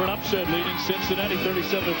 Xavier looking for an upset, leading Cincinnati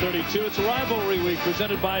 37-32. It's a rivalry week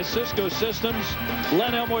presented by Cisco Systems.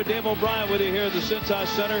 Len Elmore, Dave O'Brien with you here at the Cintas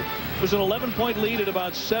Center. It was an 11-point lead at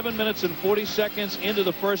about 7 minutes and 40 seconds into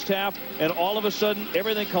the first half, and all of a sudden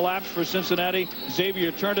everything collapsed for Cincinnati.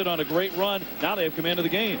 Xavier turned it on a great run. Now they have command of the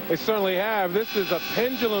game. They certainly have. This is a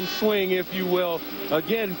pendulum swing, if you will.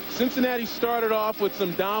 Again, Cincinnati started off with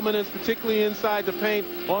some dominance, particularly inside the paint.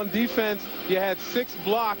 On defense, you had 6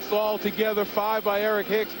 blocks all together, 5 by Eric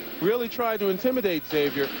Hicks. Really tried to intimidate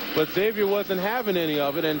Xavier, but Xavier wasn't having any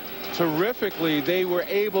of it, and terrifically they were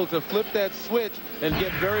able to flip that switch and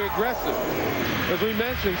get very aggressive. As we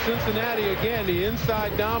mentioned, Cincinnati, again, the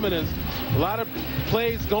inside dominance. A lot of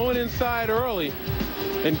plays going inside early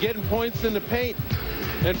and getting points in the paint.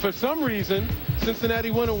 And for some reason,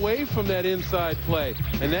 Cincinnati went away from that inside play,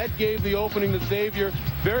 and that gave the opening to Xavier.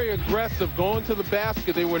 Very aggressive, going to the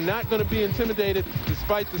basket. They were not going to be intimidated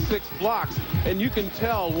despite the 6 blocks. And you can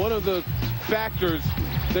tell one of the factors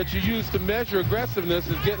that you use to measure aggressiveness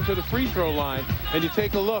is getting to the free throw line. And you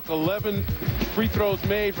take a look, 11 free throws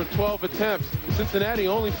made for 12 attempts. Cincinnati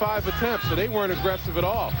only 5 attempts, so they weren't aggressive at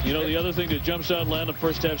all. You know, the other thing that jumps out, Len, the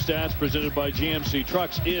first half stats presented by GMC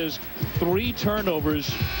Trucks is 3 turnovers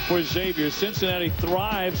for Xavier. Cincinnati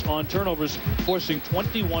thrives on turnovers, forcing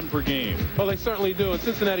 21 per game. Well, they certainly do, and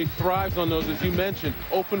Cincinnati thrives on those, as you mentioned,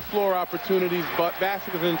 open floor opportunities, but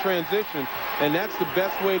baskets in transition, and that's the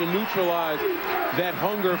best way to neutralize that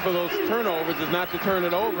hunger for those turnovers, is not to turn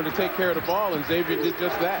it over, to take care of the ball, and Xavier did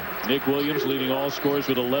just that. Nick Williams leading all scorers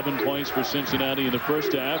with 11 points for Cincinnati in the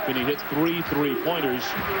first half, and he hit 3 three-pointers.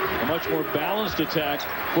 A much more balanced attack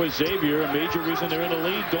for Xavier, a major reason they're in the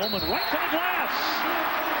lead. Dolman right to the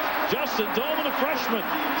glass. Justin Dolman, a freshman.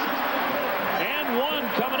 And one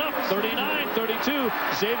coming up, 39-32.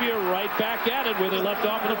 Xavier right back at it where they left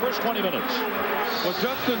off in the first 20 minutes. Well,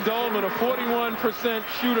 Justin Dolman, a 41%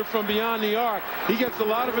 shooter from beyond the arc. He gets a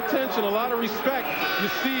lot of attention, a lot of respect. You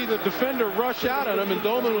see the defender rush out at him, and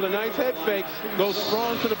Dolman with a nice head fake goes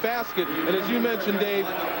strong to the basket. And as you mentioned, Dave,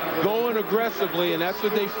 going aggressively, and that's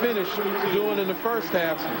what they finished doing in the first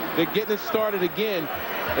half. They're getting it started again.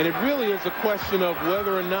 And it really is a question of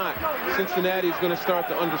whether or not Cincinnati is going to start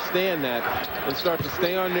to understand that and start to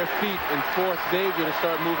stay on their feet and force Xavier to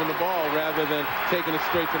start moving the ball rather than taking it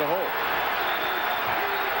straight to the hole.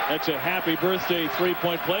 That's a happy birthday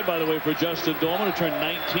three-point play, by the way, for Justin Dolman, who turned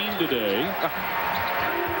 19 today.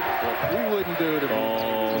 We wouldn't do it.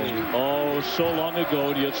 Oh, so long ago,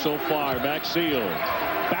 and yet so far. Maxiel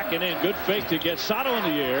backing in. Good fake to get Sato in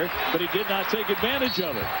the air, but he did not take advantage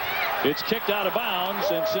of it. It's kicked out of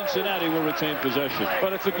bounds, and Cincinnati will retain possession.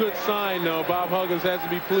 But it's a good sign, though. Bob Huggins has to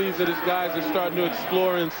be pleased that his guys are starting to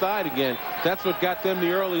explore inside again. That's what got them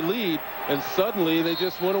the early lead, and suddenly they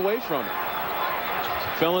just went away from it.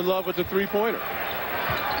 Fell in love with the three-pointer.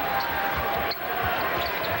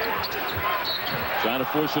 Trying to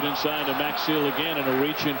force it inside to Maxiel again, and a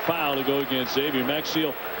reach-in foul to go against Xavier.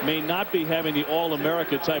 Maxiel may not be having the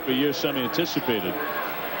All-America type of year some anticipated.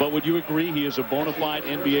 But would you agree he is a bona fide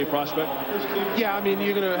NBA prospect? Yeah, I mean,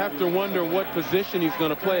 you're going to have to wonder what position he's going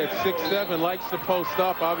to play at 6'7", likes to post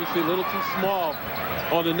up, obviously a little too small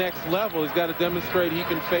on the next level. He's got to demonstrate he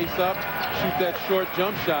can face up, shoot that short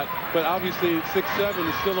jump shot. But obviously at 6'7",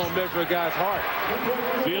 he still don't measure a guy's heart.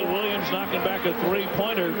 Field Williams knocking back a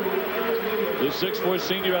three-pointer. The 6'4"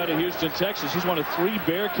 senior out of Houston, Texas. He's one of 3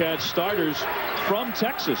 Bearcats starters from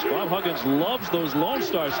Texas. Bob Huggins loves those Lone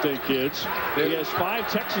Star State kids. He has 5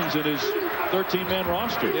 Texans in his 13-man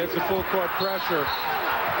roster. It's the full court pressure.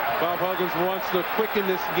 Bob Huggins wants to quicken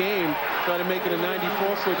this game, try to make it a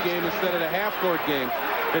 94-foot game instead of a half-court game.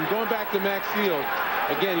 And going back to Maxiel,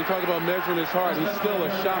 again, you talk about measuring his heart. He's still a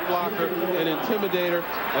shot blocker, an intimidator,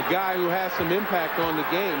 a guy who has some impact on the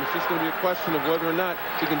game. It's just going to be a question of whether or not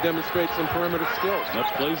he can demonstrate some perimeter skills.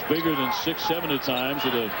 That plays bigger than 6'7" at times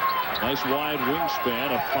with a nice wide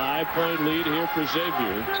wingspan. A 5-point lead here for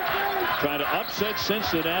Xavier. Trying to upset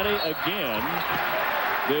Cincinnati again.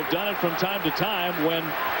 They've done it from time to time when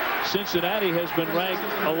Cincinnati has been ranked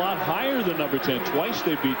a lot higher than number 10. Twice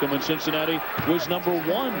they beat them when Cincinnati was number 1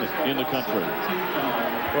 in the country.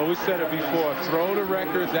 Well, we said it before. Throw the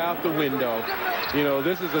records out the window. You know,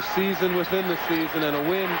 this is a season within the season, and a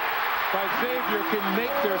win by Xavier can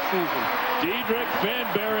make their season. Diedrich Finn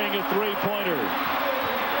burying a three-pointer.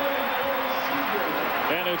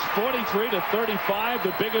 And it's 43-35,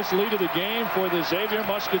 the biggest lead of the game for the Xavier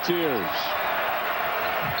Musketeers.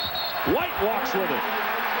 White walks with it.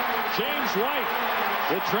 James White,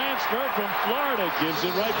 the transfer from Florida, gives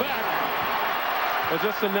it right back. Well,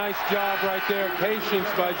 just a nice job right there. Patience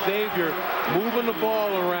by Xavier, moving the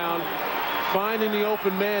ball around, finding the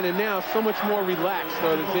open man, and now so much more relaxed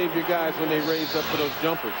are the Xavier guys when they raise up for those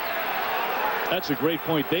jumpers. That's a great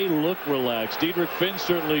point. They look relaxed. Diedrich Finn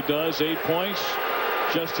certainly does. 8 points.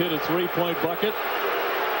 Just hit a three-point bucket.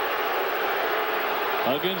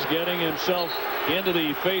 Huggins getting himself into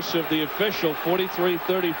the face of the official.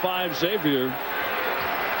 43-35 Xavier.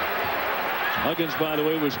 Huggins, by the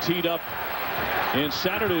way, was teed up in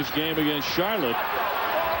Saturday's game against Charlotte.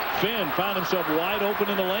 Finn found himself wide open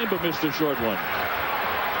in the lane but missed a short one.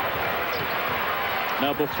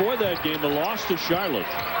 Now before that game, the loss to Charlotte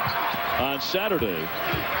on Saturday,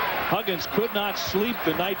 Huggins could not sleep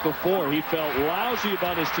the night before. He felt lousy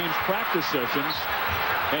about his team's practice sessions,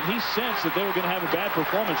 and he sensed that they were going to have a bad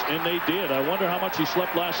performance, and they did. I wonder how much he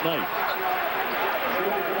slept last night.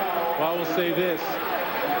 Well, I will say this,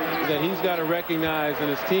 that he's got to recognize, and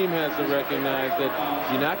his team has to recognize, that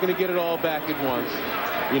you're not going to get it all back at once.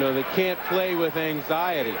 You know, they can't play with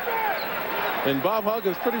anxiety. And Bob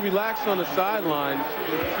Huggins pretty relaxed on the sideline,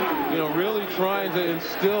 you know, really trying to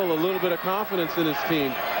instill a little bit of confidence in his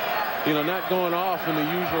team. You know, not going off in the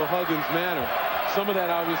usual Huggins manner. Some of that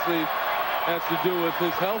obviously has to do with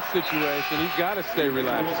his health situation. He's got to stay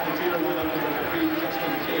relaxed.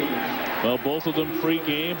 Well, both of them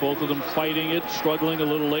pre-game, both of them fighting it, struggling a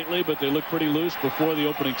little lately, but they look pretty loose before the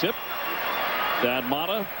opening tip. Thad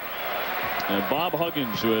Matta and Bob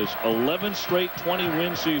Huggins, who has 11 straight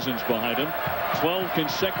 20-win seasons behind him, 12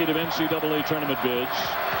 consecutive NCAA tournament bids.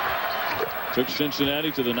 Took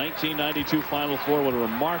Cincinnati to the 1992 Final Four. What a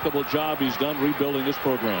remarkable job he's done rebuilding this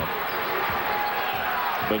program.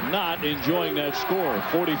 But not enjoying that score.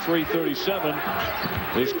 43-37.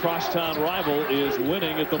 His crosstown rival is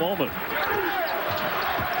winning at the moment.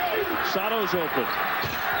 Sato's open.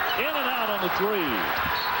 In and out on the three.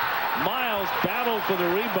 Miles battled for the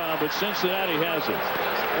rebound, but Cincinnati has it.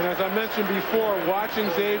 And as I mentioned before, watching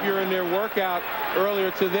Xavier in their workout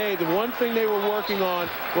earlier today, the one thing they were working on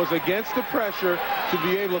was against the pressure to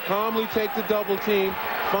be able to calmly take the double team,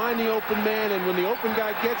 find the open man, and when the open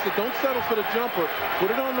guy gets it, don't settle for the jumper. Put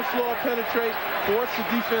it on the floor, penetrate, force the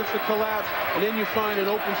defense to collapse, and then you find an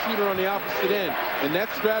open shooter on the opposite end. And that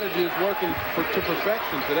strategy is working to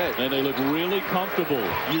perfection today. And they look really comfortable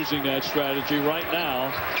using that strategy right now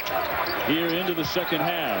here into the second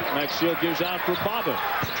half. Maxiel gives out for Bobbitt.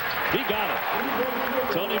 He got it.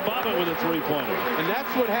 Tony Bobbitt with a three-pointer. And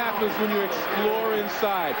that's what happens when you explore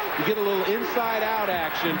inside. You get a little inside-out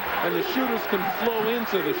action, and the shooters can flow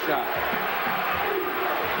into the shot.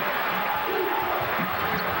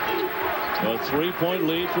 A three-point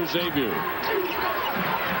lead for Xavier.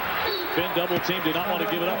 Finn double team, did not want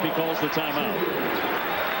to give it up. He calls the timeout.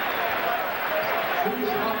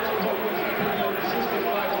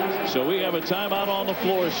 So we have a timeout on the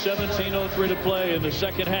floor. 17:03 to play in the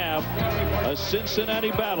second half. A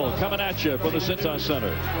Cincinnati battle coming at you from the Cintas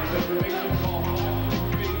Center.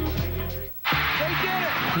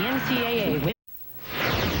 The NCAA.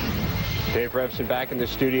 Dave Revson back in the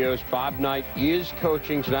studios. Bob Knight is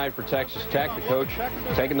coaching tonight for Texas Tech. The coach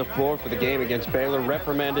taking the floor for the game against Baylor,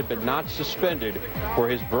 reprimanded but not suspended for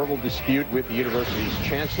his verbal dispute with the university's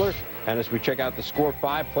chancellor. And as we check out the score,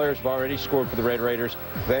 5 players have already scored for the Red Raiders.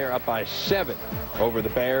 They are up by 7 over the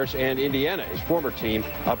Bears, and Indiana, his former team,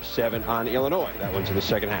 up 7 on Illinois. That one's in the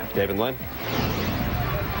second half. Dave and Len.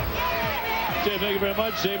 Dave, thank you very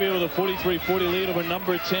much. Xavier with a 43-40 lead over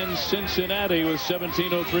number 10 Cincinnati with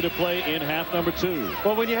 17:03 to play in half number 2.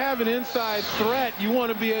 Well, when you have an inside threat, you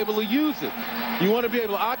want to be able to use it. You want to be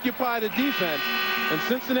able to occupy the defense. And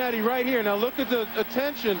Cincinnati right here. Now look at the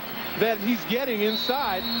attention that he's getting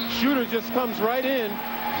inside. Shooter just comes right in.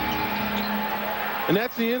 And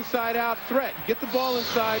that's the inside-out threat. Get the ball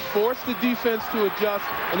inside, force the defense to adjust,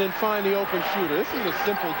 and then find the open shooter. This is a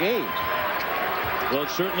simple game. Well, it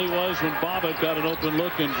certainly was when Bobbitt got an open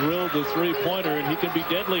look and drilled the three-pointer, and he can be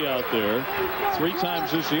deadly out there. 3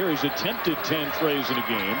 times this year. He's attempted 10 threes in a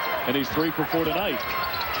game, and he's 3 for 4 tonight.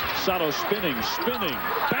 Sato spinning,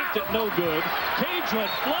 backed it no good. Cage went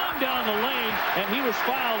flying down the lane, and he was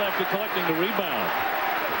fouled after collecting the rebound.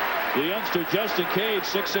 The youngster Justin Cage,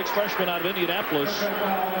 6'6" freshman out of Indianapolis,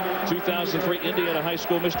 2003 Indiana High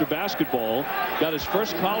School Mr. Basketball, got his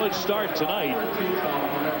first college start tonight,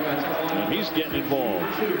 and he's getting involved.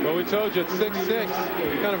 Well, we told you, it's 6'6",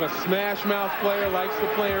 kind of a smash mouth player, likes to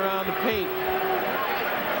play around the paint.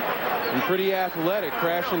 And pretty athletic,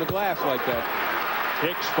 crashing the glass like that.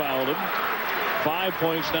 Hicks fouled him. 5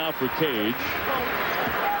 points now for Cage.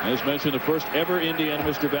 As mentioned, the first ever Indiana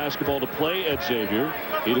Mr. Basketball to play at Xavier.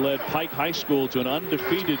 He led Pike High School to an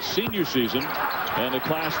undefeated senior season and a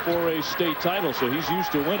Class 4A state title, so he's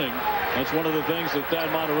used to winning. That's one of the things that Thad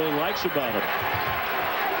Matta really likes about him.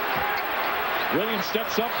 Williams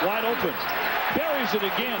steps up wide open. Buries it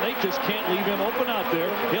again. They just can't leave him open out there.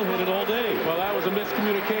 He'll hit it all day. Well, that was a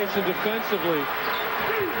miscommunication defensively,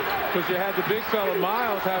 because you had the big fella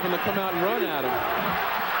Miles having to come out and run at him.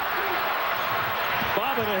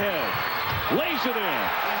 Bobbitt ahead. Lays it in.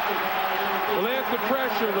 Well, there's the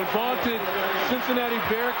pressure, the vaunted Cincinnati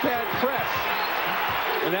Bearcat press.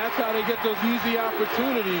 And that's how they get those easy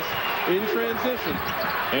opportunities in transition.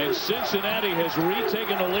 And Cincinnati has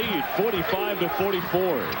retaken the lead,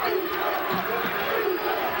 45-44.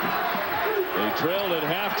 They trailed at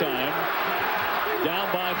halftime, down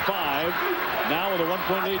by 5. Now with a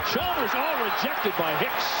 1-point lead. Chalmers, all rejected by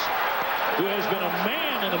Hicks, who has been a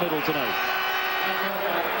man in the middle tonight.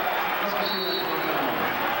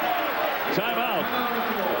 Timeout.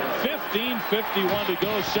 15:51 to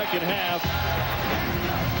go, second half.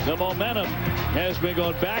 The momentum has been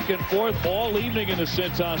going back and forth all evening in the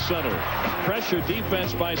Cintas Center. Pressure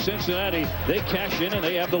defense by Cincinnati. They cash in and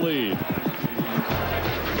they have the lead.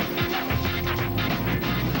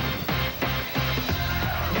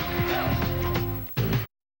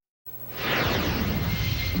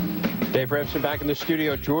 Dave Revson back in the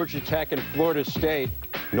studio. Georgia Tech and Florida State.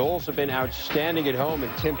 Noles have been outstanding at home,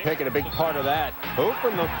 and Tim Pickett a big part of that.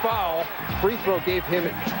 Open the foul. Free throw gave him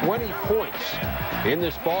 20 points in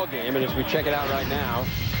this ball game, and as we check it out right now,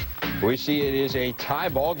 we see it is a tie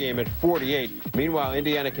ball game at 48. Meanwhile,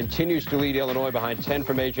 Indiana continues to lead Illinois behind 10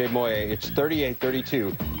 from A.J. Moye. It's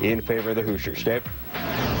 38-32 in favor of the Hoosiers. Dave?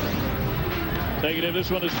 Negative. This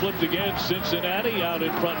one is flipped again. Cincinnati out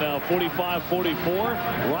in front now,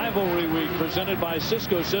 45-44. Rivalry week presented by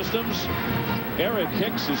Cisco Systems. Eric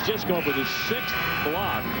Hicks is just going for the 6th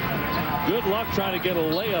block. Good luck trying to get a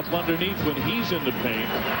layup underneath when he's in the paint.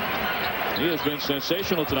 He has been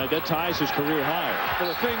sensational tonight. That ties his career high. Well,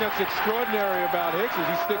 the thing that's extraordinary about Hicks is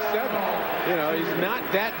he's 6'7". You know, he's not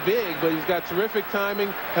that big, but he's got terrific timing,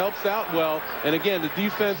 helps out well. And again, the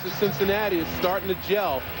defense of Cincinnati is starting to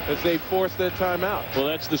gel as they force their timeout. Well,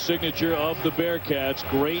 that's the signature of the Bearcats.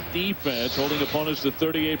 Great defense, holding opponents to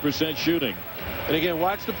 38% shooting. And again,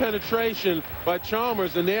 watch the penetration by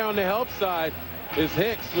Chalmers, and there on the help side is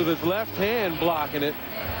Hicks with his left hand blocking it.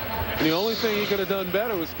 And the only thing he could have done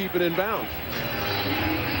better was keep it in bounds.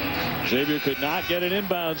 Xavier could not get it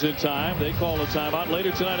inbounds in time. They call a timeout.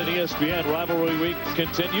 Later tonight at ESPN, Rivalry Week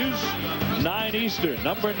continues. 9 Eastern.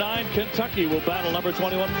 Number 9 Kentucky will battle number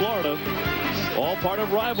 21 Florida. All part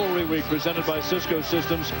of Rivalry Week, presented by Cisco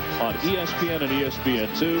Systems on ESPN and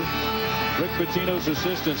ESPN2. Rick Pitino's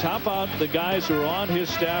assistants. How about the guys who are on his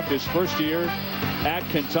staff his first year at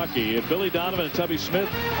Kentucky? If Billy Donovan and Tubby Smith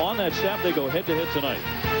on that staff, they go head-to-head tonight.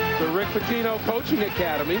 The Rick Pitino Coaching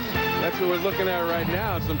Academy. That's what we're looking at right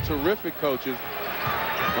now. Some terrific coaches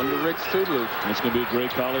under Rick's tutelage. It's going to be a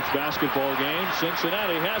great college basketball game.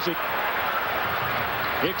 Cincinnati has it.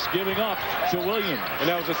 Hicks giving up to Williams. And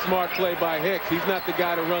that was a smart play by Hicks. He's not the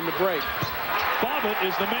guy to run the break. Bobbitt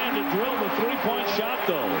is the man to drill the three-point shot,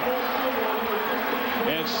 though.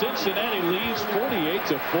 And Cincinnati leads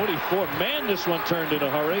 48-44. Man, this one turned in a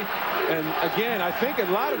hurry. And again, I think a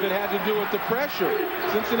lot of it had to do with the pressure.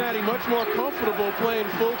 Cincinnati much more comfortable playing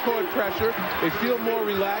full court pressure. They feel more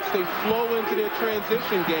relaxed. They flow into their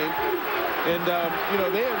transition game. And, you know,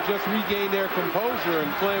 they have just regained their composure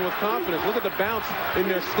and playing with confidence. Look at the bounce in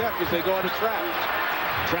their step as they go on the trap.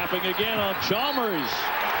 Trapping again on Chalmers.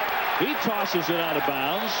 He tosses it out of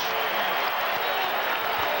bounds.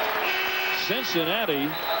 Cincinnati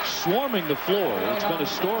swarming the floor. It's been a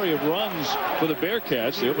story of runs for the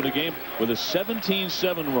Bearcats. They opened a game with a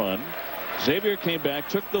 17-7 run. Xavier came back,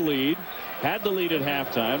 took the lead, had the lead at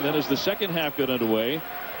halftime. Then as the second half got underway,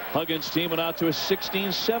 Huggins' team went out to a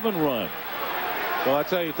 16-7 run. Well, I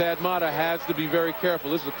tell you, Thad Matta has to be very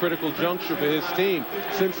careful. This is a critical juncture for his team.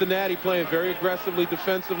 Cincinnati playing very aggressively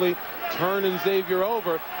defensively, turning Xavier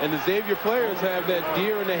over, and the Xavier players have that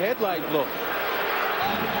deer in the headlight look.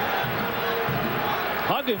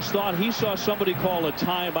 Huggins thought he saw somebody call a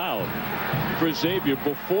timeout for Xavier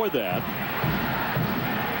before that.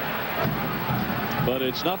 But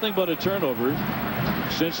it's nothing but a turnover.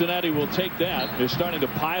 Cincinnati will take that. They're starting to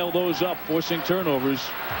pile those up, forcing turnovers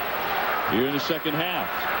here in the second half.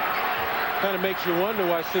 Kind of makes you wonder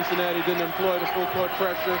why Cincinnati didn't employ the full court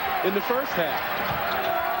pressure in the first half.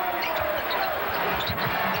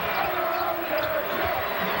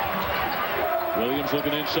 Williams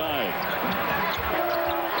looking inside.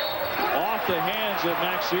 Off the hands of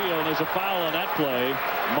Maxiel, and there's a foul on that play.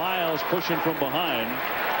 Miles pushing from behind.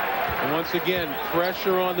 And once again,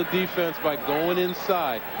 pressure on the defense by going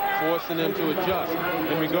inside, forcing them to adjust.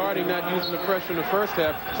 And regarding not using the pressure in the first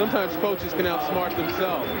half, sometimes coaches can outsmart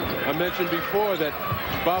themselves. I mentioned before that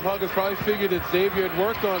Bob Huggins probably figured that Xavier had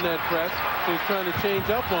worked on that press, so he's trying to change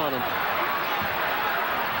up on him.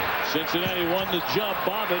 Cincinnati won the jump.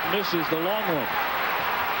 Bobbitt misses the long one.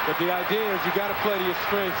 But the idea is you got to play to your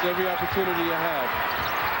strengths every opportunity you have.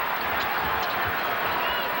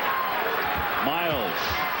 Miles.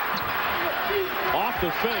 Off the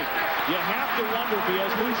fake. You have to wonder if he has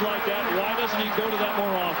moves like that, why doesn't he go to that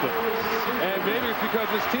more often? And maybe it's because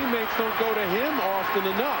his teammates don't go to him often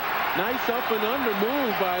enough. Nice up and under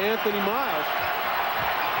move by Anthony Miles.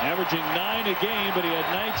 Averaging 9 a game, but he had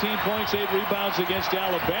 19 points, 8 rebounds against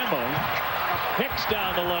Alabama. Hicks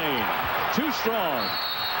down the lane. Too strong.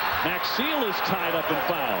 Maxiel is tied up and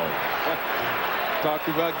fouled. Talked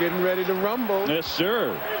about getting ready to rumble. Yes,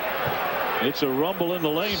 sir. It's a rumble in the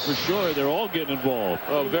lane for sure. They're all getting involved.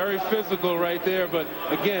 Oh, very physical right there. But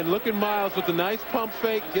again, look at Miles with the nice pump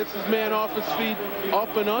fake, gets his man off his feet,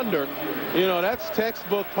 up and under. You know, that's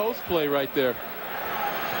textbook post play right there.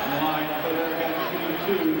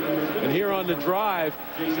 And here on the drive,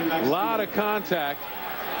 a lot of contact.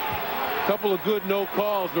 A couple of good no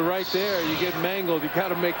calls, but right there you get mangled. You got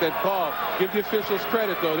to make that call. Give the officials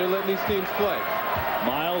credit, though. They're letting these teams play.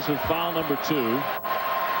 Miles with foul number 2.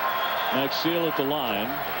 Maxiel at the line.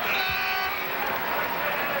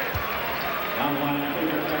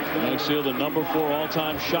 Maxiel, the number 4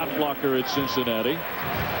 all-time shot blocker at Cincinnati.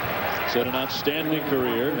 He's had an outstanding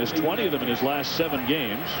career. Has 20 of them in his last 7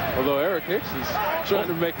 games. Although Eric Hicks is trying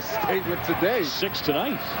to make a statement today. 6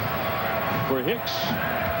 tonight for Hicks.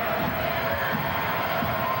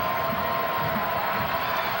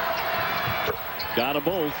 Got them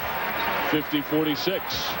both. 50-46.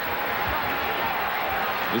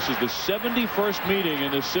 This is the 71st meeting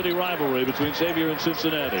in the city rivalry between Xavier and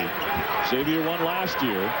Cincinnati. Xavier won last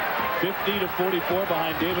year, 50-44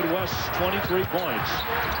 behind David West's 23 points.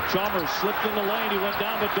 Chalmers slipped in the lane. He went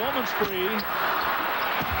down, but Dolman's free.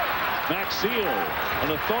 Maxiel,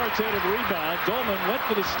 an authoritative rebound. Dolman went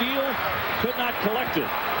for the steal, could not collect it.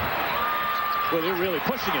 Well, they're really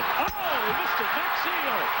pushing it. Oh, he missed it.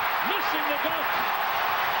 Maxiel missing the dunk.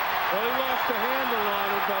 Well, he lost the handle on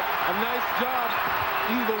it, but a nice job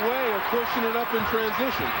either way of pushing it up in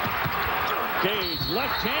transition. Gage,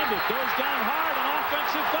 left-handed, goes down hard and off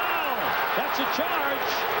offensive foul. That's a charge.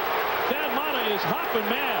 Dan Mata is hopping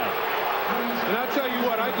mad. And I'll tell you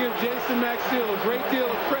what, I give Jason Maxiell a great deal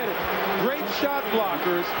of credit. Great shot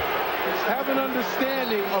blockers have an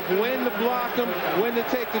understanding of when to block them, when to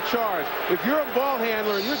take the charge. If you're a ball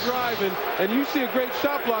handler and you're driving and you see a great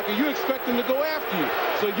shot blocker, you expect him to go after you.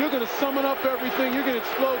 So you're going to summon up everything. You're going to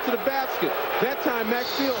explode to the basket. That time,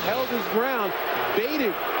 Maxiell held his ground,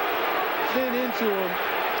 baited thin into him,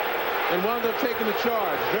 and wound up taking the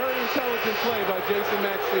charge. Very intelligent play by Jason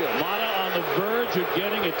Maxiell. Mata on the verge of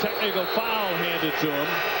getting a technical foul handed to him.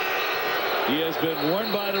 He has been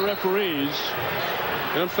warned by the referees.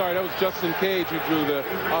 And I'm sorry, that was Justin Cage who drew the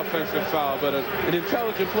offensive foul, but an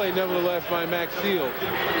intelligent play nevertheless by Maxiell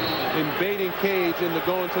in baiting Cage into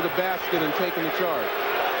going to the basket and taking the charge.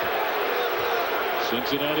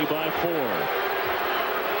 Cincinnati by 4.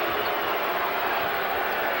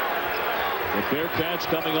 The Bearcats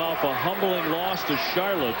coming off a humbling loss to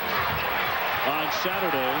Charlotte on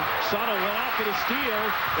Saturday. Sato went out for the steal,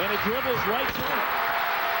 and it dribbles right to him.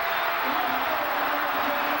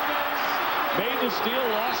 Made the steal,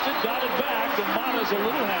 lost it, got it back, and Mata's a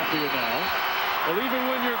little happier now. Well,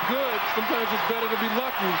 even when you're good, sometimes it's better to be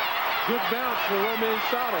lucky. Good bounce for Romain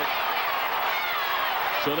Sato.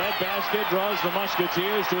 So that basket draws the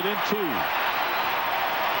Musketeers to within 2.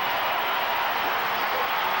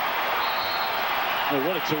 Oh,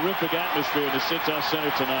 what a terrific atmosphere in the Cincinnati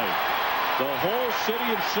Center tonight. The whole city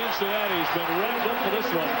of Cincinnati has been revved up for this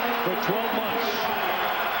one for 12 months.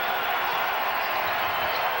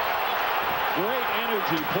 Great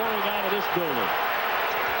energy pouring out of this building.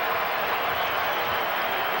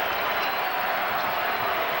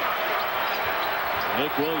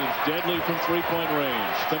 Nick Williams deadly from three-point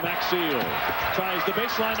range to Maxiell. Tries the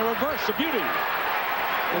baseline to reverse. A beauty.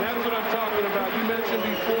 And that's what I'm talking about. You mentioned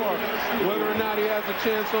before whether or not he has a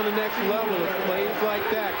chance on the next level. If plays like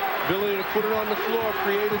that, ability to put it on the floor,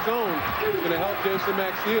 create his own, is going to help Jason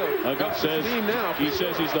Maxiell. He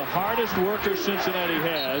says he's the hardest worker Cincinnati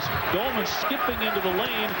has. Dolman skipping into the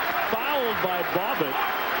lane, fouled by Bobbitt.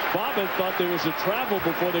 Bobbitt thought there was a travel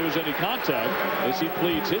before there was any contact as he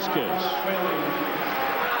pleads his case.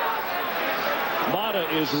 Mata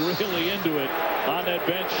is really into it on that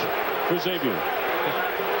bench for Xavier.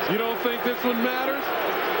 You don't think this one matters?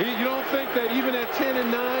 You don't think that even at 10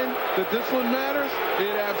 and 9 that this one matters?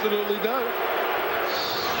 It absolutely does.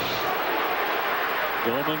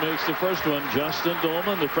 Dolman makes the first one. Justin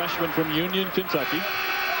Dolman, the freshman from Union, Kentucky.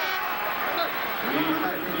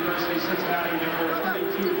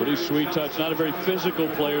 Pretty sweet touch. Not a very physical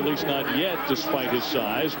player, at least not yet, despite his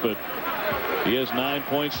size, but he has 9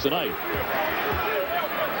 points tonight.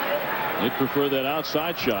 They'd prefer that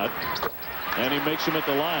outside shot, and he makes him at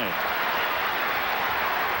the line.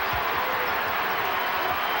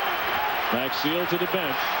 Maxiell to the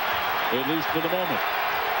bench, at least for the moment.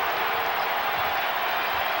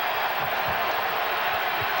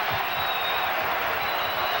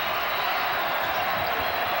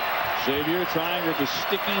 Xavier trying with the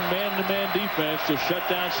sticky man-to-man defense to shut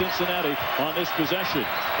down Cincinnati on this possession.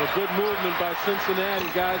 A good movement by Cincinnati,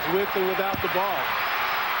 guys with and without the ball.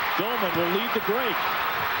 Dolman will lead the break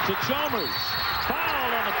to Chalmers.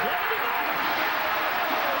 Foul on the play.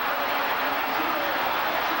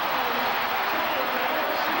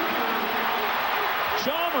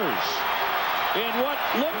 Chalmers in what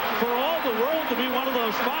looked for all the world to be one of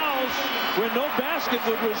those fouls where no basket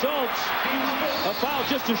would result. A foul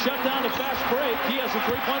just to shut down the fast break. He has a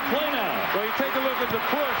three-point play now. Well, you take a look at the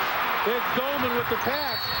push. There's Dolman with the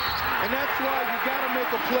pass. And that's why you got to make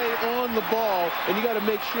a play on the ball, and you got to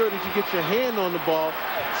make sure that you get your hand on the ball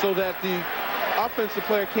so that the offensive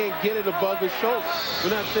player can't get it above his shoulder. We're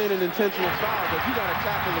not saying an intentional foul, but you got to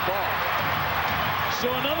tackle the ball. So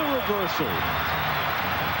another reversal.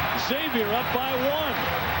 Xavier up by 1.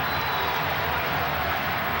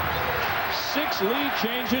 6 lead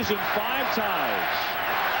changes and 5 ties.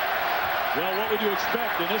 Well, what would you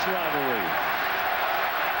expect in this rivalry?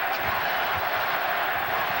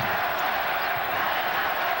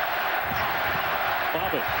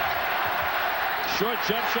 Bobbitt. Short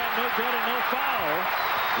jump shot, no good and no foul.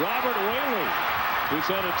 Robert Whaley, who's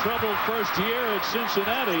had a troubled first year at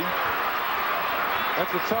Cincinnati.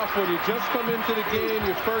 That's a tough one. You just come into the game,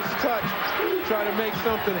 your first touch, try to make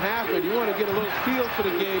something happen. You want to get a little feel for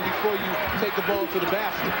the game before you take the ball to the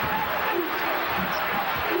basket.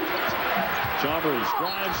 Chalmers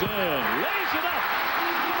drives in, lays it up.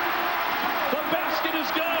 The basket is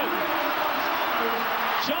good.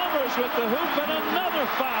 Chalmers with the hoop and another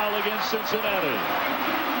foul against Cincinnati.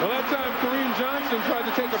 Well, that time Kareem Johnson tried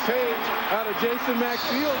to take a page out of Jason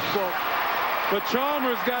Maxiell's book, but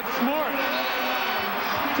Chalmers got smart.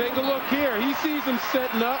 Take a look here. He sees him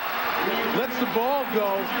setting up, lets the ball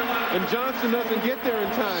go, and Johnson doesn't get there in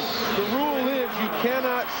time. The rule is you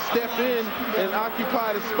cannot step in and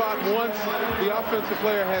occupy the spot once the offensive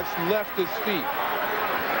player has left his feet.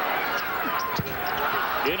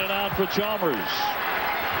 In and out for Chalmers.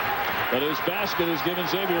 But his basket has given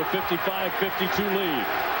Xavier a 55-52 lead.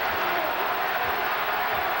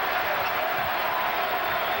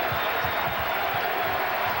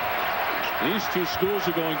 These two schools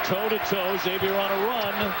are going toe-to-toe. Xavier on a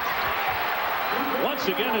run. Once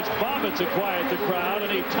again, it's Bobbitt to quiet the crowd,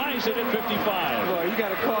 and he ties it at 55. Well, you got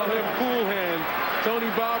to call him cool hand. Tony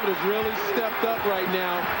Bobbitt has really stepped up right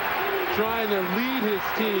now, trying to lead his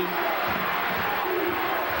team.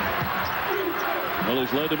 Well,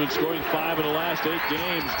 he's led them in scoring 5 in the last 8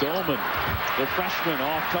 games. Dolman, the freshman,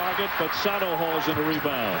 off target, but Sato hauls in a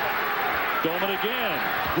rebound. Dolman again.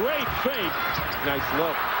 Great fake. Nice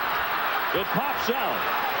look. It pops out.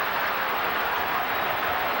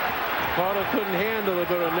 Pardo couldn't handle it,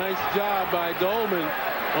 but a nice job by Dolman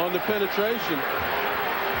on the penetration.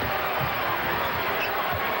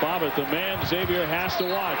 Bobbitt, the man Xavier has to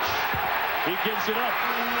watch. He gives it up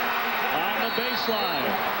on the baseline.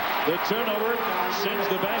 The turnover sends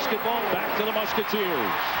the basketball back to the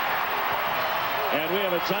Musketeers. And we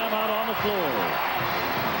have a timeout on the floor.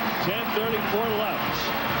 10:34 left.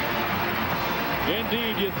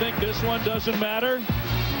 Indeed, you think this one doesn't matter?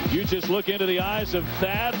 You just look into the eyes of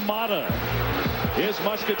Thad Matta. His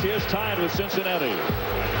Musketeers tied with Cincinnati.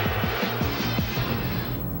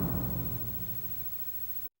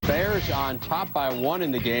 Bears on top by 1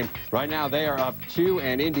 in the game. Right now they are up 2,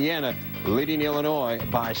 and Indiana leading Illinois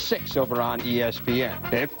by 6 over on ESPN.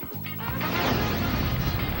 Dave?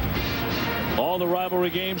 All the rivalry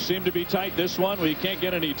games seem to be tight. This one, we can't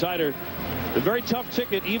get any tighter. A very tough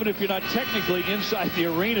ticket, even if you're not technically inside the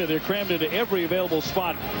arena. They're crammed into every available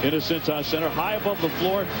spot in a Cintas Center, high above the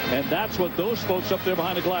floor, and that's what those folks up there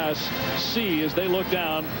behind the glass see as they look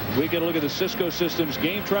down. We get a look at the Cisco Systems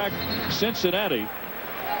game track. Cincinnati,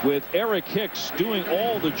 with Eric Hicks doing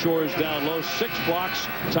all the chores down low, 6 blocks,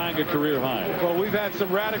 tying a career high. Well, we've had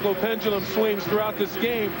some radical pendulum swings throughout this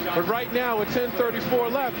game, but right now with 10:34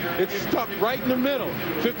 left, it's stuck right in the middle,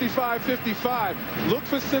 55-55. Look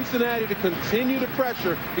for Cincinnati to continue to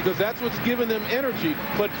pressure, because that's what's giving them energy,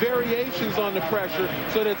 but variations on the pressure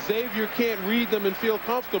so that Xavier can't read them and feel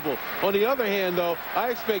comfortable. On the other hand, though, I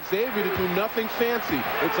expect Xavier to do nothing fancy.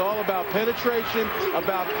 It's all about penetration,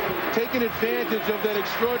 about taking advantage of that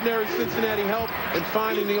extraordinary Cincinnati help and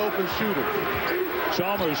finding the open shooter.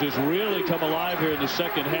 Chalmers has really come alive here in the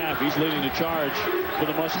second half. He's leading the charge for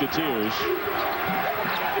the Musketeers.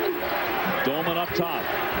 Dolman up top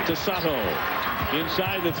to Sato.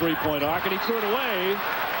 Inside the three-point arc, and he threw it away.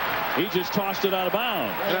 He just tossed it out of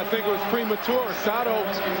bounds. And I think it was premature. Sato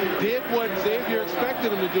did what Xavier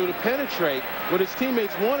expected him to do, to penetrate what his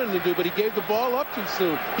teammates wanted him to do, but he gave the ball up too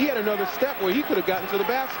soon. He had another step where he could have gotten to the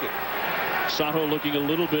basket. Sato looking a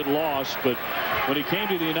little bit lost, but when he came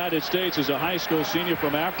to the United States as a high school senior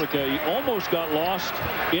from Africa, he almost got lost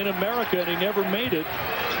in America, and he never made it.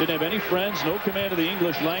 Didn't have any friends, no command of the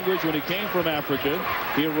English language when he came from Africa.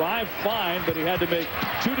 He arrived fine, but he had to make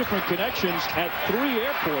 2 different connections at 3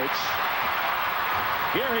 airports.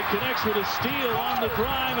 Here he connects with a steal on the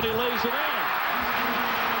drive, and he lays it in.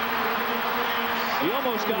 He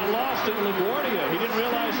almost got lost in LaGuardia. He didn't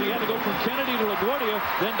realize he had to go from Kennedy to LaGuardia,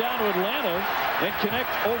 then down to Atlanta, and connect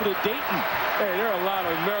over to Dayton. Hey, there are a lot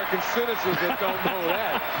of American citizens that don't know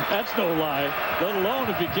that. That's no lie, let alone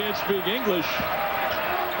if you can't speak English.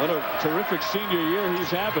 What a terrific senior year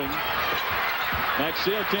he's having.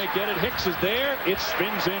 Maxfield can't get it. Hicks is there. It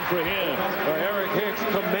spins in for him. Eric Hicks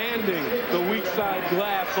commanding the weak side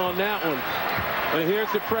glass on that one. And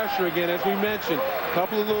here's the pressure again, as we mentioned. A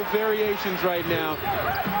couple of little variations right now.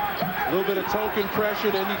 A little bit of token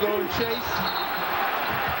pressure, then you go and chase.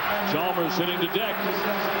 Chalmers hitting the deck.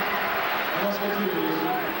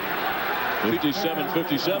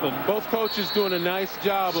 57-57. Both coaches doing a nice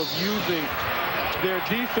job of using their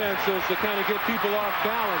defenses to kind of get people off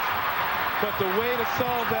balance. But the way to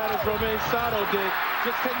solve that, as Romain Sato did,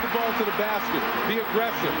 just take the ball to the basket. Be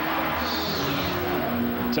aggressive.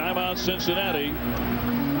 Timeout Cincinnati.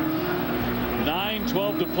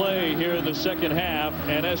 9:12 to play here in the second half.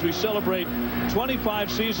 And as we celebrate 25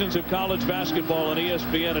 seasons of college basketball on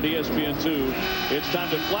ESPN and ESPN2, it's time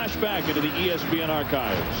to flash back into the ESPN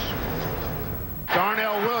archives.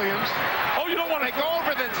 Darnell Williams. Oh, you don't want to go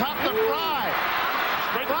over the top to Fry.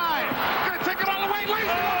 Fry. Gonna take it all the way.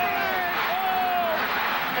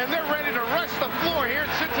 And they're ready to rush the floor here at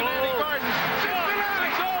Cincinnati Gardens. Cincinnati!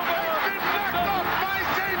 It's been knocked off by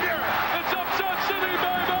Xavier! It's upset city,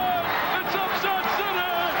 baby!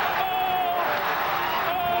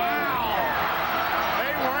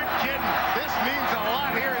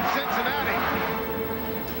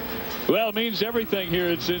 Well, it means everything here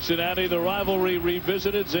in Cincinnati. The rivalry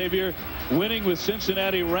revisited. Xavier winning with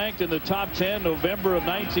Cincinnati ranked in the top 10 November of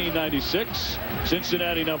 1996.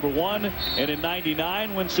 Cincinnati #1. And in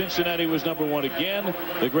 '99, when Cincinnati was #1 again,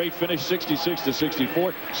 the great finish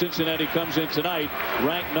 66-64. Cincinnati comes in tonight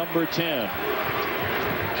ranked number 10.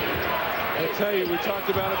 I tell you, we talked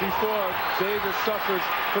about it before. Xavier suffers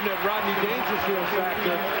from that Rodney Dangerfield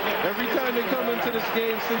factor. Every time they come into this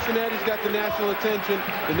game, Cincinnati's got the national attention,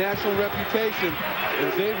 the national reputation,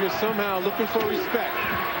 and Xavier somehow looking for respect.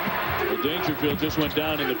 Well, Dangerfield just went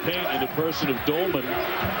down in the paint in the person of Dolman,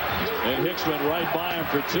 and Hicks went right by him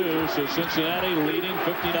for 2. So Cincinnati leading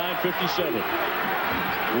 59-57.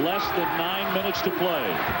 Less than 9 minutes to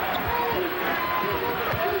play.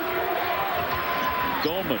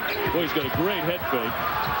 Dolman, boy, he's got a great head fake.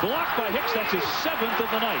 Blocked by Hicks. That's his 7th of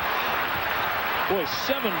the night. Boy,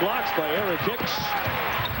 7 blocks by Eric Hicks.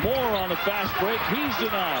 Moore on the fast break. He's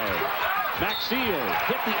denied. Maxiel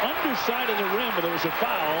hit the underside of the rim, but there was a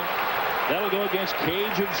foul. That'll go against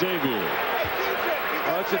Cage of Xavier.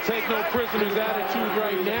 It's a take no prisoners attitude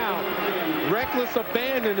right now. Reckless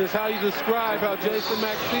abandon is how you describe how Jason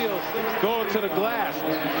Maxiel going to the glass.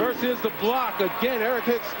 First, here's the block. Again, Eric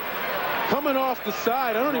Hicks coming off the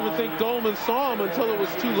side. I don't even think Dolman saw him until it was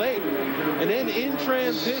too late. And then in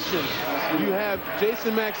transition, you have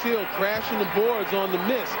Jason Maxiel crashing the boards on the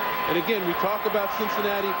miss. And again, we talk about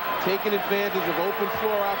Cincinnati taking advantage of open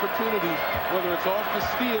floor opportunities, whether it's off the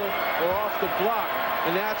steal or off the block.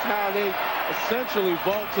 And that's how they essentially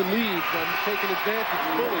vault to lead, by taking advantage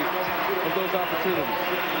fully of those opportunities.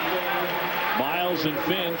 Miles and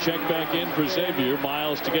Finn check back in for Xavier.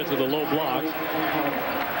 Miles to get to the low block.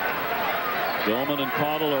 Dolman and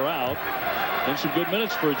Caudle are out. And some good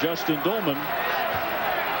minutes for Justin Dolman,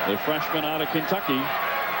 the freshman out of Kentucky.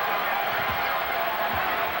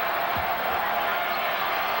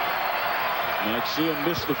 Maxiel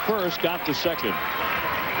missed the first, got the second.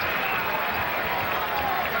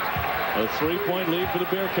 A 3-point lead for the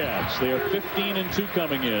Bearcats. They are 15-2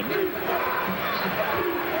 coming in.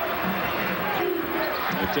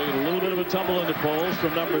 They're taking a little bit of a tumble in the polls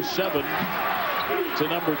from number 7 to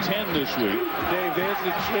number 10 this week. Dave, there's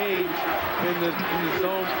a change in the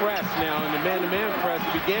zone press now, in the man-to-man press.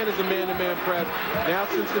 It began as a man-to-man press. Now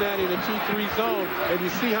Cincinnati in a 2-3 zone. And you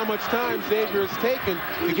see how much time Xavier has taken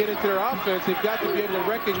to get into their offense. They've got to be able to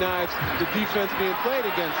recognize the defense being played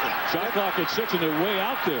against them. Shot clock at 6 and they're way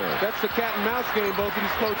out there. That's the cat and mouse game both of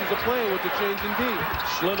these coaches are playing with the change in D.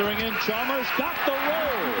 Slithering in, Chalmers got the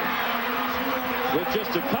roll. With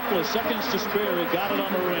just a couple of seconds to spare, he got it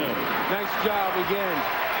on the rim. Nice job again.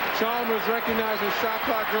 Chalmers recognizing shot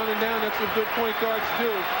clock running down. That's what good point guards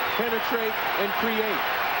do. Penetrate and create.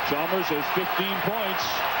 Chalmers has 15 points.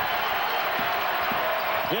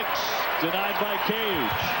 Hicks denied by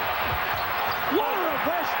Cage. What a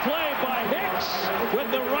reverse play by Hicks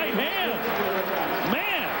with the right hand.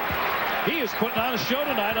 Man, he is putting on a show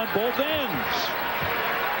tonight on both ends.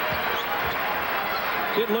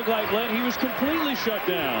 It looked like Len, he was completely shut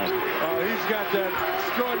down. He's got that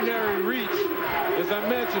extraordinary reach. As I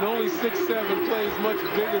mentioned, only 6'7", plays much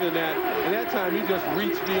bigger than that. And that time he just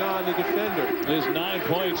reached beyond the defender. There's 9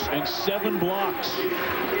 points and 7 blocks.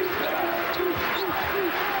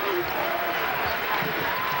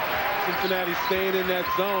 Cincinnati staying in that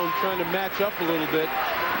zone, trying to match up a little bit.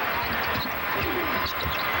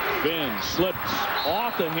 Finn slips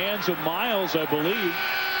off the hands of Miles, I believe.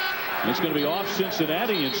 It's going to be off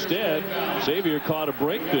Cincinnati instead. Xavier caught a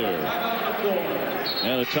break there.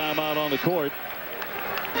 And a timeout on the court.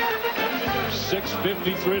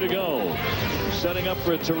 6:53 to go. Setting up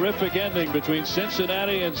for a terrific ending between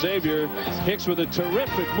Cincinnati and Xavier. Hicks with a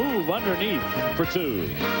terrific move underneath for 2.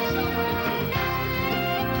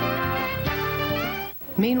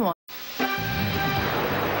 Meanwhile,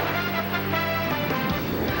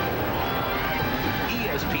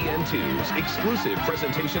 ESPN2's exclusive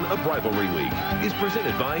presentation of Rivalry Week is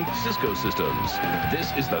presented by Cisco Systems.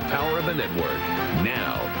 This is the power of the network.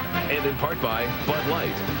 Now, and in part by Bud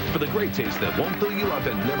Light. For the great taste that won't fill you up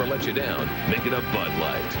and never let you down, make it a Bud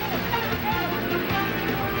Light.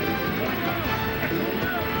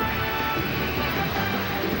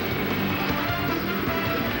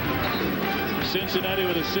 Cincinnati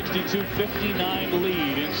with a 62-59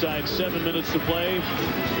 lead inside 7 minutes to play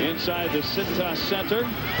inside the Cintas Center.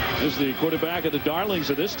 This is the quarterback of the darlings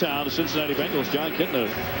of this town, the Cincinnati Bengals, John Kitna,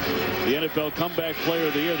 the NFL Comeback Player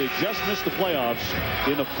of the Year. They just missed the playoffs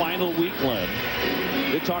in the final week, Len.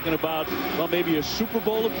 They're talking about, well, maybe a Super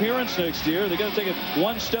Bowl appearance next year. They got to take it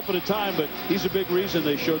one step at a time, but he's a big reason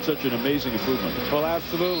they showed such an amazing improvement. Well,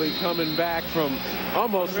 absolutely. Coming back from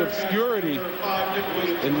almost obscurity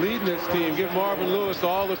and leading this team. Give Marvin Lewis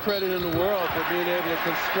all the credit in the world for being able to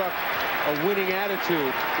construct a winning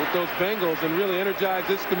attitude with those Bengals and really energize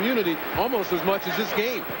this community almost as much as this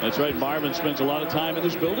game. That's right. Marvin spends a lot of time in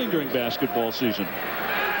this building during basketball season.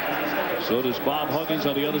 So does Bob Huggins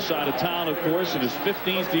on the other side of town, of course, in his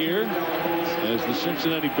 15th year as the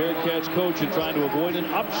Cincinnati Bearcats coach and trying to avoid an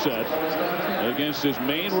upset against his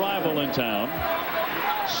main rival in town.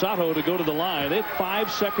 Sato to go to the line. They had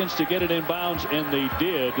 5 seconds to get it in bounds, and they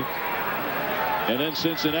did. And then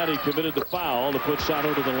Cincinnati committed the foul to put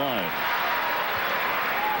Sato to the line.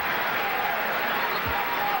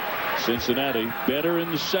 Cincinnati better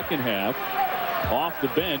in the second half. Off the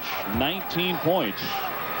bench, 19 points.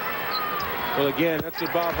 Well, again, that's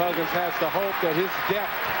what Bob Huggins has to hope, that his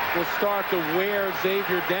depth will start to wear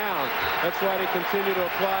Xavier down. That's why they continue to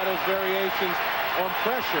apply those variations on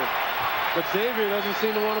pressure. But Xavier doesn't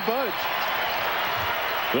seem to want to budge.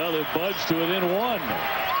 Well, they've budged to within one.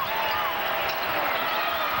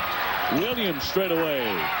 Williams straight away.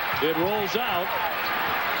 It rolls out.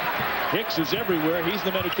 Hicks is everywhere. He's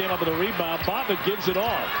the man who came up with a rebound. Bobbitt gives it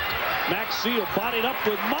off. Max Seal bodied up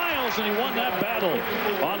with Miles, and he won that battle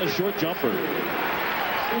on the short jumper.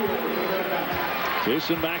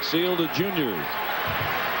 Jason Maxiell, the junior.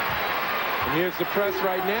 And here's the press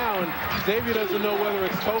right now, and Xavier doesn't know whether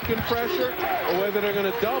it's token pressure or whether they're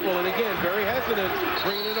going to double. And again, very hesitant,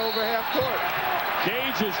 bringing it over half court.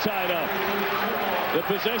 Cage is tied up. The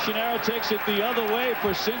possession arrow takes it the other way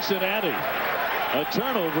for Cincinnati. A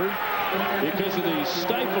turnover because of the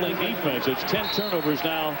stifling defense. It's 10 turnovers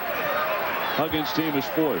now. Huggins' team is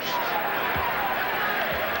forced.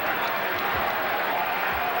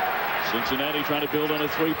 Cincinnati trying to build on a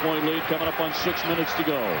 3-point lead, coming up on 6 minutes to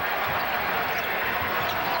go.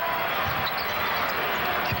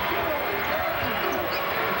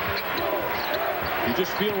 You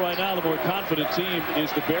just feel right now the more confident team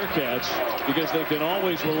is the Bearcats because they can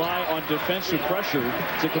always rely on defensive pressure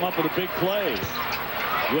to come up with a big play.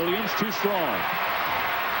 Williams too strong.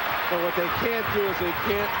 But what they can't do is they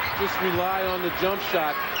can't just rely on the jump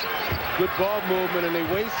shot. Good ball movement, and they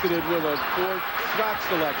wasted it with a poor shot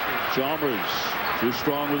selection. Chalmers too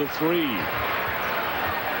strong with a 3.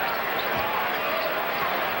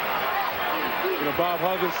 You know, Bob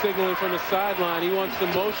Huggins signaling from the sideline. He wants the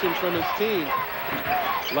motion from his team.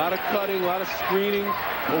 A lot of cutting, a lot of screening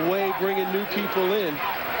away, bringing new people in.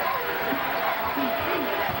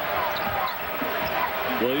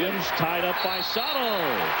 Williams tied up by Sato.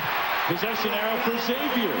 Possession arrow for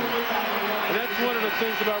Xavier. And that's one of the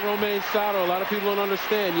things about Romain Sato. A lot of people don't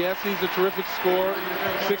understand. Yes, he's a terrific scorer.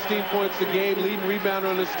 16 points a game, leading rebounder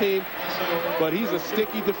on his team. But he's a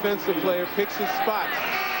sticky defensive player, picks his spots.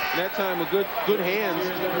 And that time, a good hands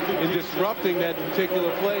in disrupting that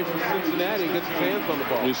particular play for Cincinnati. Gets his hands on the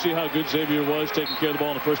ball. You see how good Xavier was taking care of the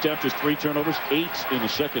ball in the first half. Just 3 turnovers, 8 in the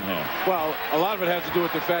second half. Well, a lot of it has to do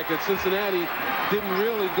with the fact that Cincinnati didn't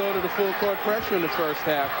really go to the full court pressure in the first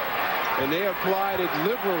half. And they applied it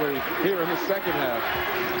liberally here in the second half.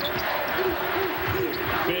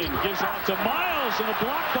 Finn gives off to Miles, and a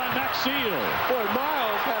block by Maxiell. Boy,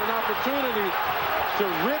 Miles had an opportunity to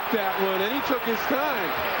rip that one, and he took his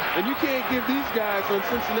time. And you can't give these guys on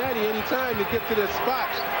Cincinnati any time to get to their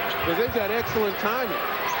spots because they've got excellent timing.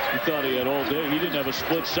 He thought he had all day. He didn't have a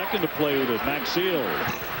split second to play with it. Maxiell.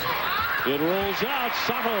 It rolls out.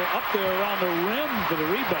 Sato up there around the rim for the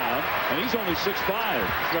rebound, and he's only 6'5".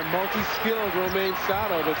 He's got multi-skilled Romain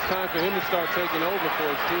Sato, but it's time for him to start taking over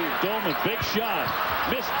for his team. Dolman, big shot.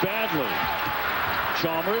 Missed badly.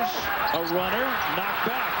 Chalmers, a runner, knocked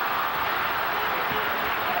back.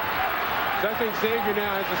 So I think Xavier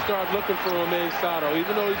now has to start looking for Romain Sato,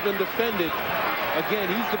 even though he's been defended. Again,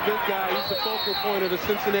 he's the big guy. He's the focal point of the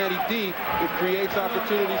Cincinnati D. It creates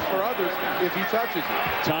opportunities for others if he touches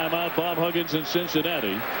it. Timeout, Bob Huggins in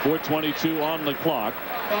Cincinnati. 4:22 on the clock.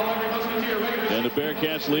 And the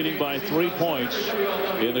Bearcats leading by 3 points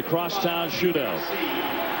in the Crosstown Shootout.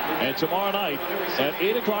 And tomorrow night at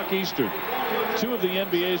 8 o'clock Eastern, 2 of the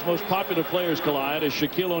NBA's most popular players collide as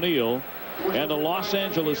Shaquille O'Neal and the Los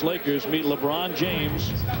Angeles Lakers meet LeBron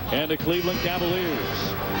James and the Cleveland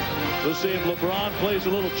Cavaliers. We'll see if LeBron plays a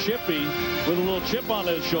little chippy with a little chip on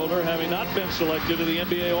his shoulder, having not been selected to the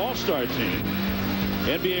NBA All-Star team.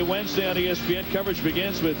 NBA Wednesday on ESPN. Coverage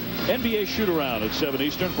begins with NBA Shoot-Around at 7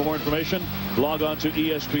 Eastern. For more information, log on to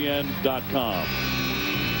ESPN.com.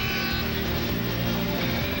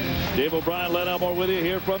 Dave O'Brien, Len Elmore with you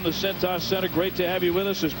here from the Centos Center. Great to have you with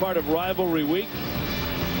us as part of Rivalry Week.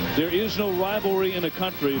 There is no rivalry in a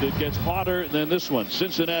country that gets hotter than this one.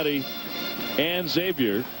 Cincinnati and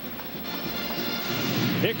Xavier.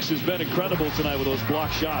 Hicks has been incredible tonight with those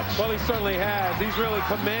block shots. Well, he certainly has. He's really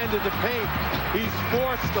commanded the paint. He's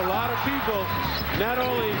forced a lot of people not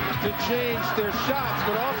only to change their shots,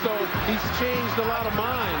 but also he's changed a lot of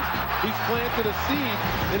minds. He's planted a seed,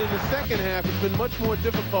 and in the second half, it's been much more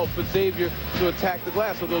difficult for Xavier to attack the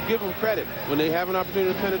glass. So they'll give him credit. When they have an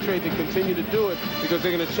opportunity to penetrate, they continue to do it because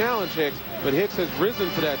they're going to challenge Hicks, but Hicks has risen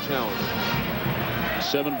to that challenge.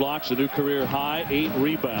 7 blocks, a new career high, 8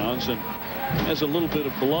 rebounds, and has a little bit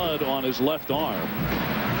of blood on his left arm.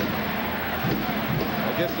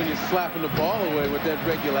 I guess when you're slapping the ball away with that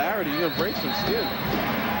regularity, you're going to break some skin.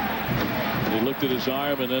 He looked at his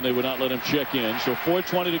arm, and then they would not let him check in. So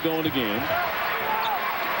 4:20 to go in the game.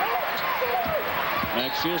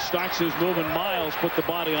 Maxiel starts his move, and Miles put the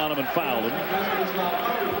body on him and fouled him.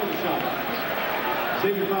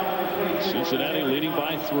 Cincinnati leading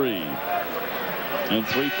by 3. And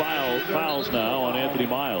 3 fouls now on Anthony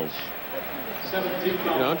Miles. You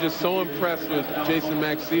know, I'm just so impressed with Jason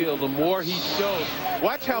Maxiel. The more he shows,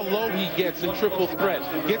 watch how low he gets in triple threat.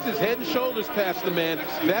 Gets his head and shoulders past the man.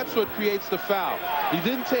 That's what creates the foul. He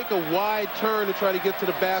didn't take a wide turn to try to get to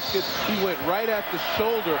the basket. He went right at the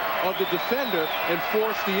shoulder of the defender and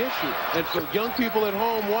forced the issue. And for young people at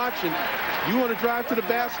home watching, you want to drive to the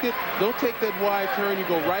basket, don't take that wide turn. You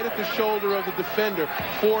go right at the shoulder of the defender.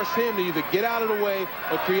 Force him to either get out of the way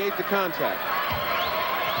or create the contact.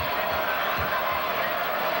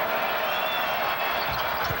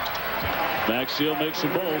 Maxiel makes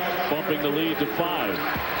them both, bumping the lead to 5.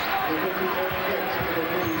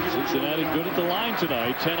 Cincinnati good at the line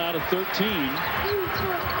tonight, 10 out of 13.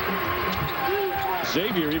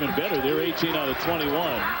 Xavier even better, they're 18 out of 21.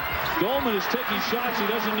 Dolman is taking shots he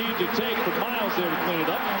doesn't need to take, but Miles there to clean it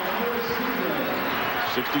up.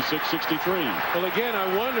 66-63. Well, again,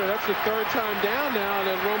 I wonder, that's the 3rd time down now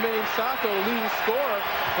that Romain Sato, leading scorer,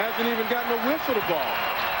 hasn't even gotten a whiff of the ball.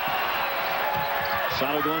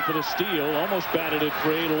 Sato going for the steal, almost batted it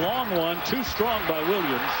free. Long one, too strong by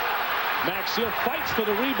Williams. Maxiel fights for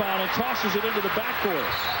the rebound and tosses it into the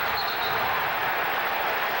backcourt.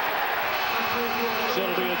 So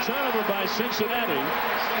it'll be a turnover by Cincinnati.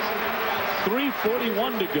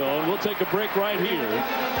 3:41 to go, and we'll take a break right here.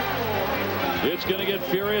 It's going to get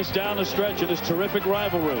furious down the stretch in this terrific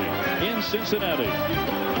rivalry in Cincinnati.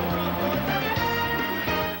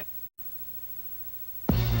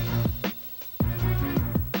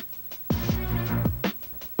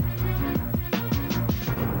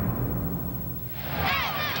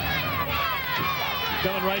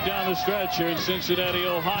 Coming right down the stretch here in Cincinnati,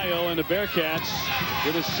 Ohio, and the Bearcats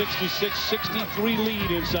with a 66-63 lead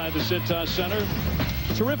inside the Cintas Center.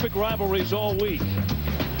 Terrific rivalries all week.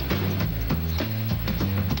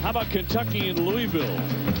 How about Kentucky and Louisville?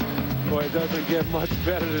 Boy, it doesn't get much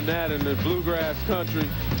better than that in the bluegrass country.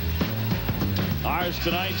 Ours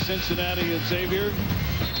tonight, Cincinnati and Xavier.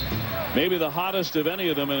 Maybe the hottest of any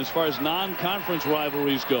of them, and as far as non-conference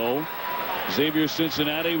rivalries go, Xavier,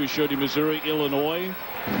 Cincinnati. We showed you Missouri, Illinois,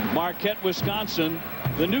 Marquette, Wisconsin.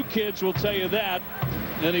 The new kids will tell you that,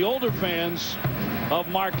 and the older fans of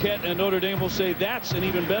Marquette and Notre Dame will say that's an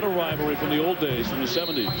even better rivalry from the old days, from the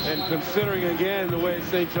 70s. And considering again the way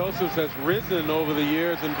St. Joseph's has risen over the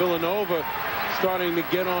years, and Villanova starting to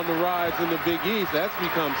get on the rise in the Big East, that's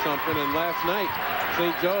become something. And last night,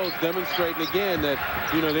 St. Joe's demonstrating again that,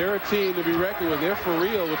 you know, they're a team to be reckoned with. They're for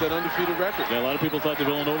real with that undefeated record. Yeah, a lot of people thought the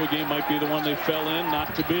Villanova game might be the one they fell in.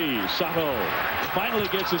 Not to be. Sato finally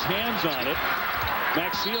gets his hands on it.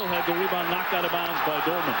 Maxiel had the rebound knocked out of bounds by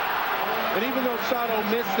Dolman. And even though Sato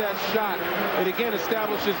missed that shot, it again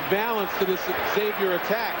establishes balance to this Xavier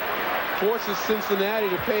attack. Forces Cincinnati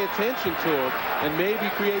to pay attention to him and maybe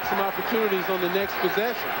create some opportunities on the next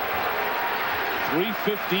possession.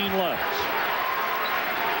 3:15 left.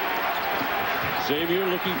 Xavier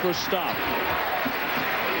looking for a stop.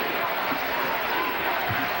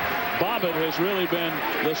 Bobbitt has really been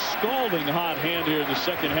the scalding hot hand here in the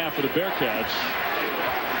second half of the Bearcats.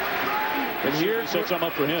 And here set something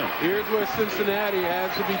up for him. Here's where Cincinnati has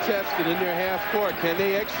to be tested in their half court. Can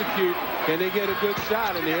they execute? Can they get a good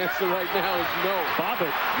shot? And the answer right now is no. Bobbitt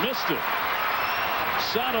missed it.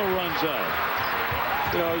 Sato runs out.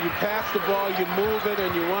 You know, you pass the ball, you move it, and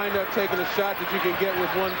you wind up taking a shot that you can get with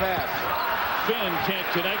one pass. Finn can't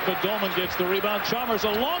connect, but Dolman gets the rebound. Chalmers, a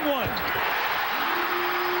long one.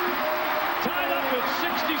 Tied up at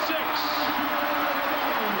 66.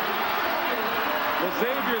 Well,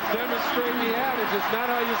 Xavier's demonstrating the adage. It's not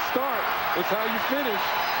how you start, it's how you finish.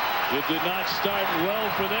 It did not start well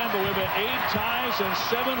for them, but we've had 8 ties and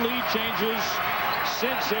 7 lead changes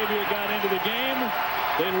since Xavier got into the game.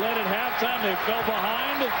 They led at halftime. They fell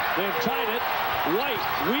behind. They've tied it. White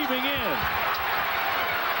weaving in.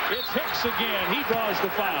 It's Hicks again. He draws the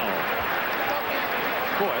foul.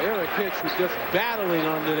 Boy, Eric Hicks was just battling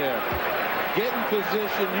under there. Getting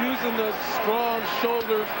position, using the strong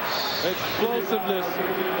shoulders, explosiveness.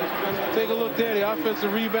 Take a look there. The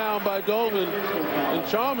offensive rebound by Dolman. And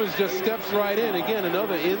Chalmers just steps right in. Again,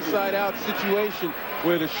 another inside-out situation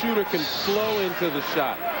where the shooter can flow into the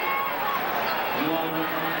shot.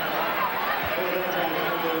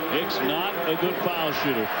 Hicks not a good foul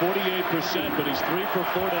shooter. 48%, but he's 3 for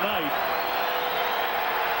 4 tonight.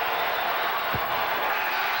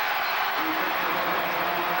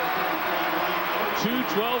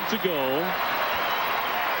 .2:12 to go.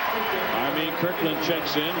 Army Kirkland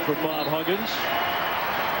checks in for Bob Huggins.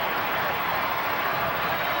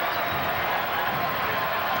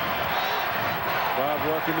 Bob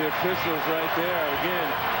working the officials right there. Again,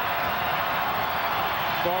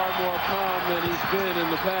 far more calm than he's been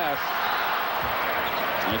in the past.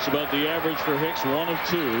 That's about the average for Hicks. 1 of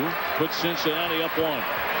 2. Puts Cincinnati up 1.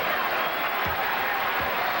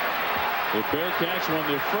 The Bearcats won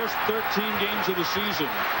their first 13 games of the season,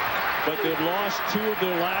 but they've lost 2 of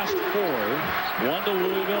their last 4. 1 to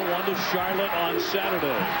Louisville, 1 to Charlotte on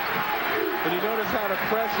Saturday. But you notice how the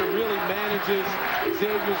pressure really manages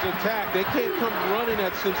Xavier's attack. They can't come running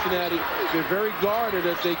at Cincinnati. They're very guarded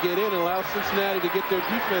as they get in and allow Cincinnati to get their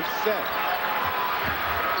defense set.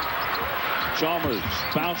 Chalmers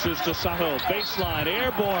bounces to Sato. Baseline,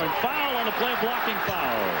 airborne, foul on the play, blocking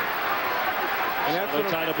foul. And that's what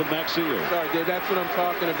tied up with Maxfield. Sorry, Dave, that's what I'm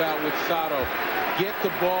talking about with Sato. Get the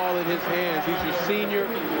ball in his hands. He's your senior.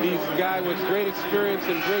 He's a guy with great experience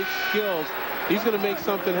and great skills. He's going to make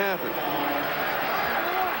something happen.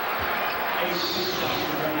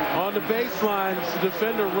 On the baseline, the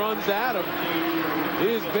defender runs at him.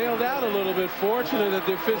 He is bailed out a little bit. Fortunate that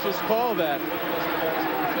the officials call that.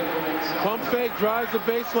 Pump fake, drives the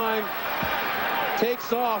baseline,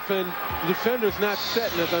 takes off, and the defender's not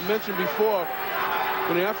set. And as I mentioned before,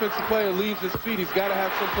 when the offensive player leaves his feet, he's got to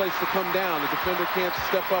have some place to come down. The defender can't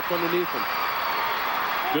step up underneath him.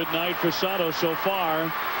 Good night for Sato so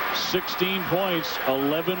far. 16 points,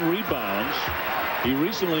 11 rebounds. He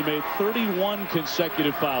recently made 31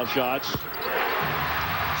 consecutive foul shots.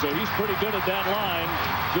 So he's pretty good at that line.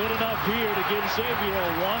 Good enough here to give Xavier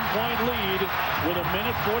a 1-point lead with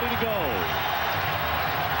 1:40 to go.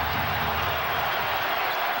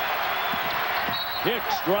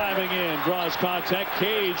 Hicks driving in, draws contact.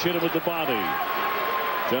 Cage hit him with the body.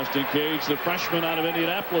 Justin Cage, the freshman out of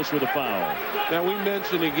Indianapolis, with a foul. Now, we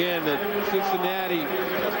mentioned again that Cincinnati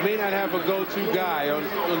may not have a go-to guy. On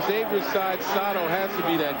Xavier's side, Sato has to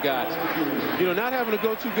be that guy. You know, not having a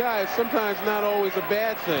go-to guy is sometimes not always a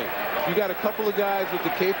bad thing. You got a couple of guys with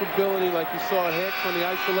the capability, like you saw Hicks on the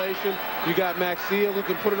isolation. You got Maxfield who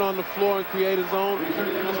can put it on the floor and create his own.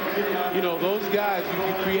 You know, those guys, you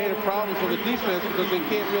can create a problem for the defense because they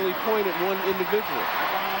can't really point at one individual.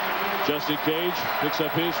 Justin Cage picks up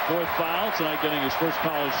his 4th foul tonight, getting his first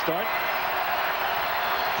college start.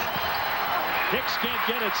 Hicks can't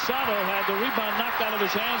get it. Sato had the rebound knocked out of his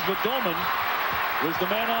hands, but Dolman was the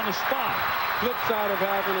man on the spot. Flip side of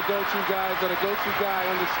having a go-to guy, that a go-to guy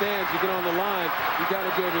understands you get on the line, you got to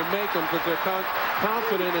be able to make them because they're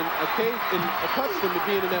confident and accustomed to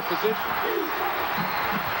being in that position.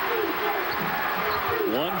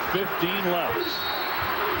 1:15 left.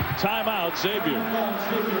 Timeout, Xavier.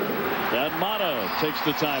 Mata takes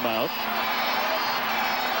the timeout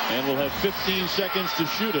and will have 15 seconds to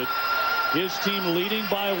shoot it. His team leading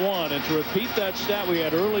by 1. And to repeat that stat we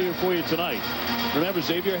had earlier for you tonight, remember,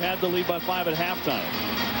 Xavier had the lead by 5 at halftime.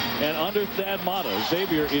 And under Thad Matta,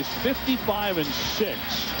 Xavier is 55-6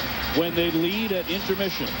 when they lead at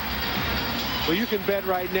intermission. Well, you can bet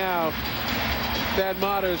right now Thad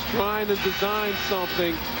Matta is trying to design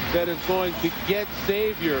something that is going to get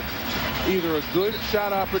Xavier either a good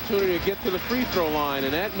shot opportunity to get to the free throw line,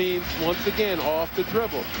 and that means, once again, off the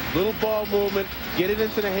dribble. Little ball movement, get it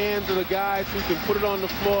into the hands of the guys who can put it on the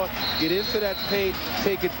floor, get into that paint,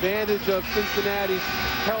 take advantage of Cincinnati's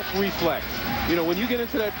help reflex. You know, when you get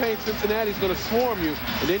into that paint, Cincinnati's going to swarm you,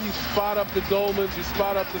 and then you spot up the Dolmans, you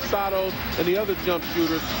spot up the Satos, and the other jump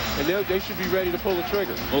shooters, and they should be ready to pull the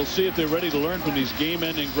trigger. We'll see if they're ready to learn from these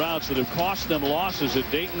game-ending droughts that have cost them losses at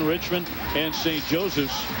Dayton, Richmond, and St.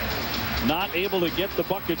 Joseph's. Not able to get the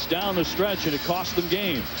buckets down the stretch, and it cost them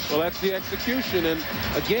games. Well, that's the execution, and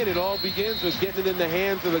again, it all begins with getting it in the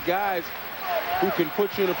hands of the guys who can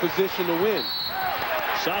put you in a position to win.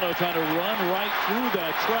 Sato trying to run right through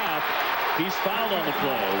that trap. He's fouled on the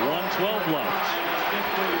play. 1:12 left.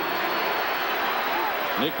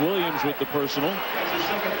 Nick Williams with the personal.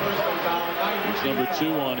 It's number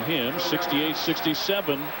 2 on him.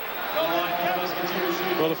 68-67.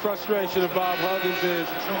 Well, the frustration of Bob Huggins is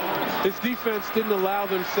his defense didn't allow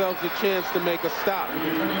themselves a chance to make a stop.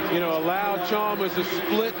 You know, allowed Chalmers to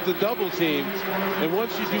split the double team. And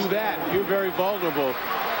once you do that, you're very vulnerable.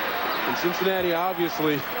 And Cincinnati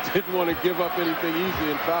obviously didn't want to give up anything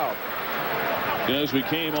easy and foul. As we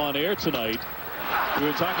came on air tonight, we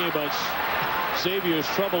were talking about Xavier's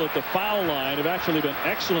trouble at the foul line have actually been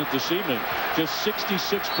excellent this evening. Just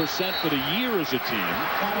 66% for the year as a team.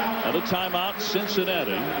 Another timeout,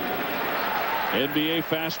 Cincinnati. NBA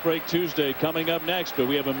Fast Break Tuesday coming up next, but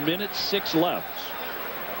we have 1:06 left.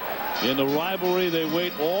 In the rivalry they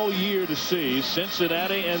wait all year to see,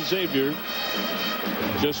 Cincinnati and Xavier.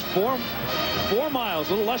 Just 4 miles,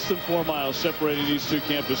 a little less than 4 miles separating these two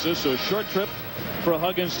campuses. So a short trip for a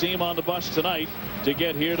Huggins team on the bus tonight to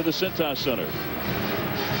get here to the Cintas Center.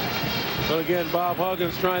 So again, Bob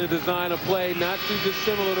Huggins trying to design a play not too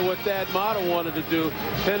dissimilar to what Thad Matta wanted to do.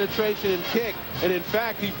 Penetration and kick. And in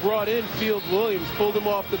fact, he brought in Field Williams, pulled him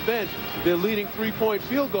off the bench. Their leading three-point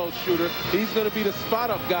field goal shooter. He's going to be the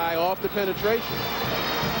spot-up guy off the penetration.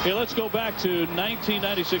 Hey, let's go back to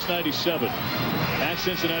 1996-97. At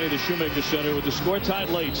Cincinnati, the Shoemaker Center, with the score tied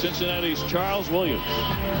late. Cincinnati's Charles Williams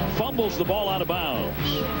fumbles the ball out of bounds.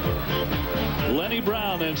 Lenny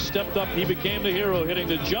Brown then stepped up. He became the hero, hitting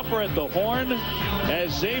the jumper at the horn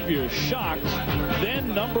as Xavier shocked.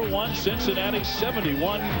 Then number 1 Cincinnati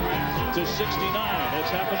 71-69.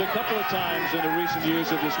 That's happened a couple of times in the recent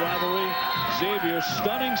years of this rivalry. Xavier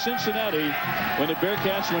stunning Cincinnati when the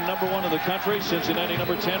Bearcats were number 1 in the country. Cincinnati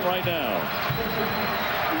number 10 right now.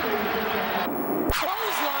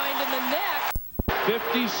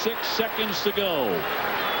 56 seconds to go.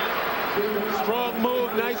 Strong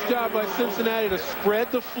move. Nice job by Cincinnati to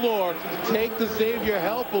spread the floor, take the Xavier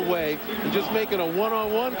help away, and just making a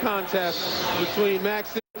one-on-one contest between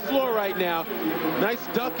Max and the floor right now. Nice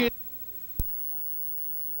duck in.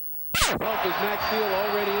 Help is Maxiel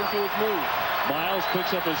already into his move. Miles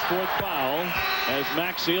picks up his 4th foul as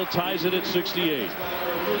Maxiel ties it at 68.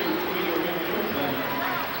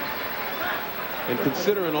 And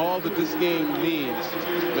considering all that this game needs,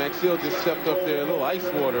 Maxiel just stepped up there, a little ice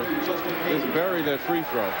water, just buried that free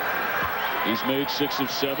throw. He's made 6 of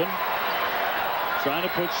 7. Trying to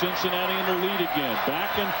put Cincinnati in the lead again.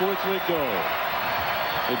 Back and forth we go.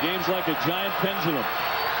 The game's like a giant pendulum.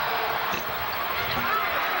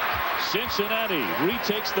 Cincinnati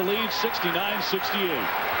retakes the lead, 69-68.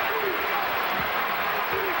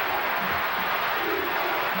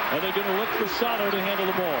 Are they going to look for Sato to handle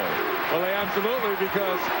the ball? Well, they absolutely,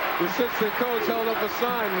 because the assistant coach held up a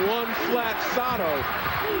sign, 1 flat Sato.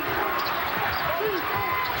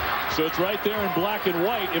 So it's right there in black and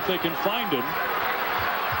white if they can find him.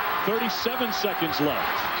 37 seconds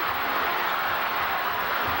left.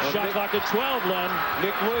 Shot clock at 12, Len.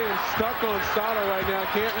 Nick Williams stuck on Sato right now.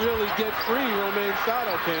 Can't really get free. Romain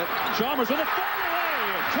Sato can't. Chalmers with a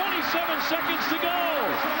fadeaway. 27 seconds to go.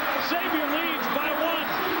 Xavier leads by 1.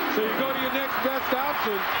 So you go to your next best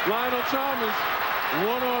option, Lionel Chalmers,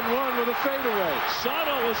 one-on-one with a fadeaway.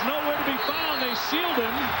 Sato was nowhere to be found. They sealed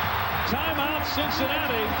him. Timeout,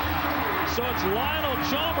 Cincinnati. So it's Lionel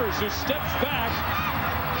Chalmers who steps back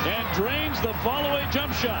and drains the fall-away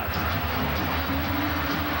jump shot.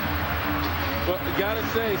 But you got to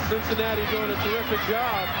say, Cincinnati doing a terrific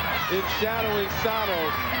job in shadowing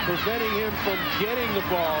Sato, preventing him from getting the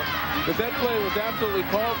ball, because that play was absolutely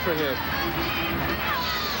called for him.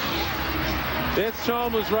 That's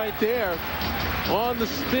Chalmers right there on the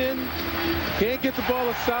spin. Can't get the ball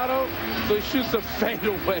to Sato, so he shoots a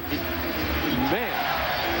fadeaway.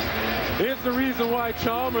 Man, here's the reason why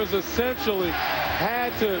Chalmers essentially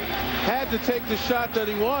had to take the shot that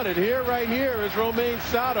he wanted. Here, right here, is Romain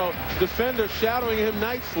Sato, defender shadowing him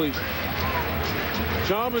nicely.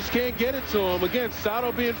 Chalmers can't get it to him. Again,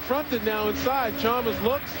 Sato being fronted now inside. Chalmers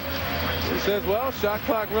looks. He says, well, shot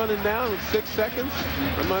clock running down with 6 seconds.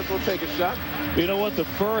 I might as well take a shot. You know what? The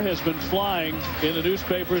fur has been flying in the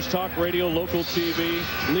newspapers, talk radio, local TV,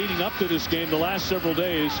 leading up to this game the last several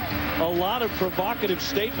days. A lot of provocative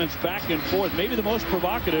statements back and forth. Maybe the most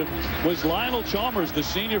provocative was Lionel Chalmers, the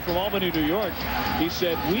senior from Albany, New York. He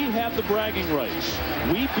said, we have the bragging rights.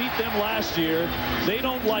 We beat them last year. They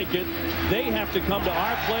don't like it. They have to come to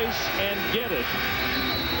our place and get it.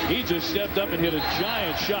 He just stepped up and hit a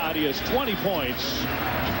giant shot. He has 20 points,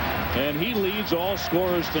 and he leads all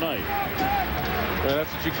scorers tonight.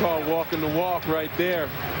 That's what you call walking the walk right there.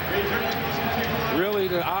 Really,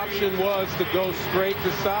 the option was to go straight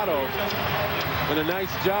to Sato. And a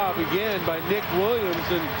nice job, again, by Nick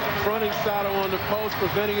Williams in fronting Sato on the post,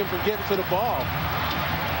 preventing him from getting to the ball.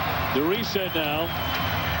 The reset now.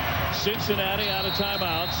 Cincinnati out of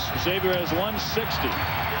timeouts. Xavier has 160.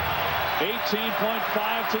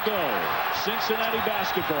 18.5 to go. Cincinnati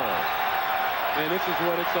basketball. And this is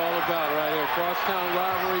what it's all about right here. Crosstown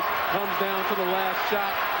rivalry comes down to the last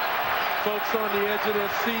shot. Folks on the edge of their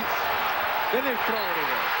seats. Then they throw it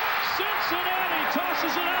away. Cincinnati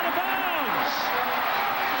tosses it out of bounds.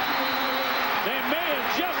 They may have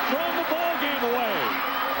just thrown the ball game away.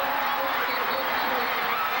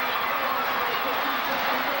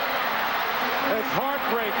 That's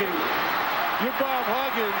heartbreaking. You're Bob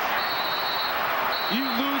Huggins. You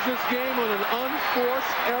lose this game on an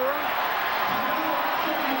unforced error.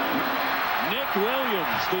 Nick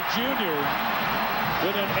Williams, the junior,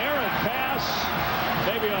 with an errant pass,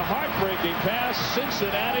 maybe a heartbreaking pass.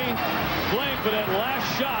 Cincinnati playing for that last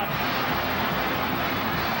shot.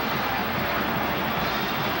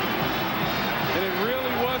 And it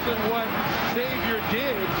really wasn't what Xavier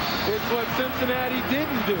did. It's what Cincinnati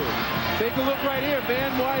didn't do. Take a look right here.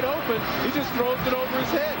 Man wide open. He just throws it over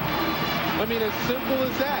his head. I mean, as simple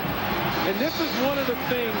as that. And this is one of the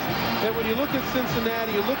things that when you look at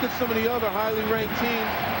Cincinnati, you look at some of the other highly ranked teams,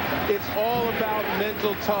 it's all about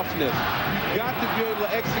mental toughness. You got to be able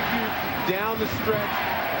to execute down the stretch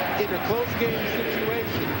in a close game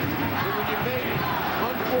situation. And when you make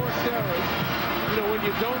unforced errors, you know, when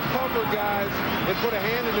you don't cover guys and put a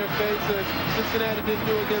hand in their face, as Cincinnati didn't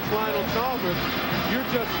do against Lionel Chalmers, you're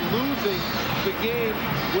just losing the game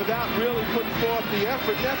without really putting forth the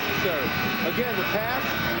effort necessary. Again, the pass.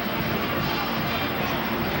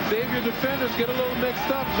 Xavier defenders get a little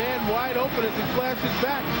mixed up. Man wide open as he flashes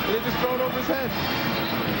back, and they just throw it over his head.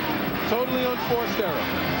 Totally unforced error.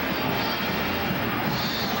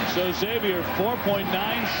 So Xavier 4.9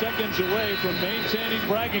 seconds away from maintaining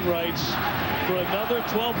bragging rights for another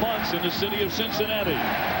 12 months in the city of Cincinnati.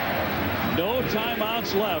 No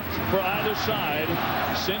timeouts left for either side.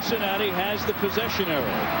 Cincinnati has the possession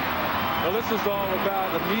error. Well, this is all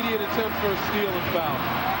about immediate attempt for a steal and foul.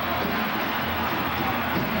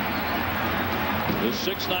 The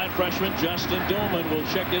 6'9" freshman Justin Dillman will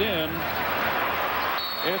check it in.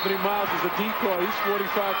 Anthony Miles is a decoy. He's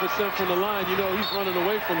 45% from the line. You know he's running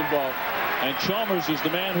away from the ball. And Chalmers is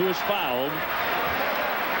the man who is fouled.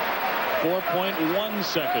 4.1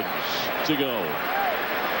 seconds to go.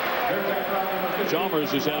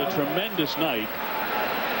 Chalmers has had a tremendous night.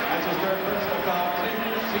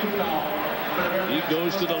 He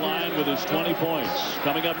goes to the line with his 20 points.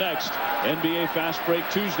 Coming up next, NBA Fast Break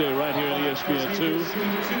Tuesday right here on ESPN2.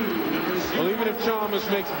 Well, even if Chalmers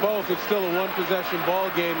makes both, it's still a one-possession ball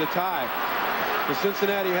game to tie. So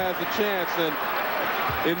Cincinnati has a chance, and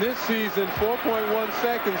in this season, 4.1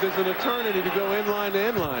 seconds is an eternity to go inline to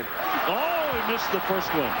inline. Oh, he missed the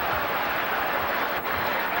first one.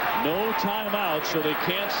 No timeout, so they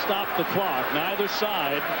can't stop the clock. Neither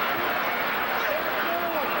side.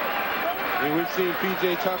 And we've seen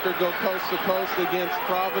P.J. Tucker go coast to coast against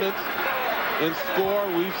Providence and score.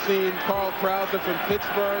 We've seen Carl Krauser from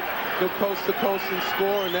Pittsburgh go coast to coast and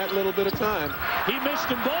score in that little bit of time. He missed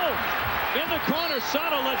them both. In the corner,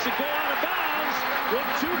 Sato lets it go out of bounds with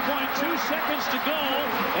 2.2 seconds to go,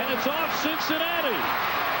 and it's off Cincinnati.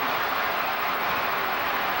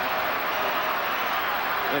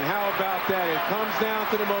 And how about that? It comes down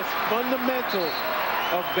to the most fundamental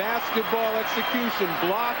of basketball execution,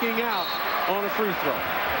 blocking out on a free throw.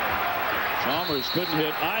 Chalmers couldn't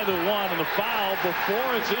hit either one, and the foul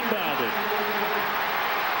before it's inbounded.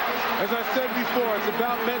 As I said before, it's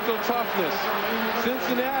about mental toughness.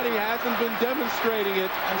 Cincinnati hasn't been demonstrating it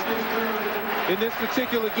in this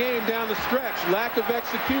particular game down the stretch. Lack of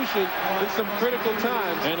execution in some critical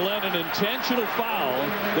times. And Len, an intentional foul.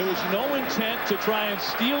 There was no intent to try and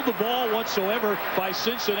steal the ball whatsoever by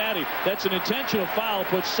Cincinnati. That's an intentional foul.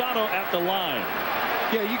 Puts Sato at the line.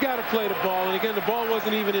 Yeah, you got to play the ball. And again, the ball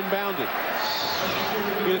wasn't even inbounded.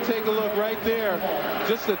 You're going to take a look right there.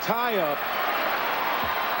 Just a tie-up.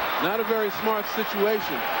 Not a very smart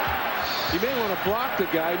situation. You may want to block the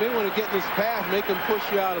guy. You may want to get in his path, make him push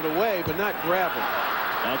you out of the way, but not grab him.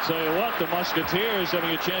 I'll tell you what, the Musketeers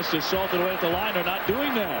having a chance to assault it away at the line are not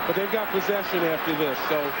doing that. But they've got possession after this,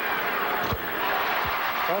 so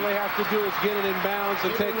all they have to do is get it in bounds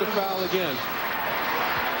and take the foul again.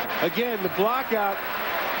 Again, the block out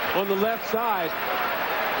on the left side.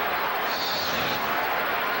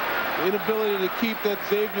 The inability to keep that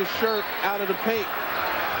Xavier shirt out of the paint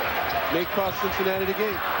may cost Cincinnati the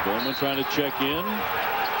game. Bowman trying to check in.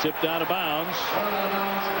 Tipped out of bounds.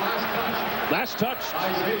 Last touch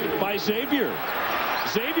by Xavier.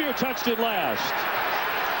 Xavier touched it last.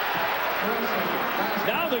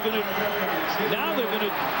 Now they're going to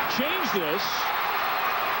change this,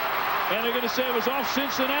 and they're going to say it was off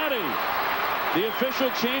Cincinnati. The official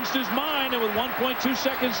changed his mind, and with 1.2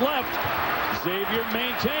 seconds left, Xavier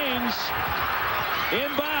maintains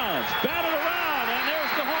inbounds, batted around, and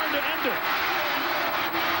there's the horn to end it.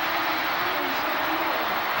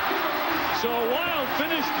 So a wild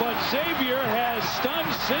finish, but Xavier has stunned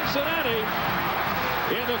Cincinnati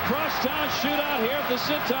in the Crosstown shootout here at the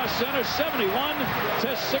Cintas Center,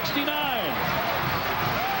 71-69.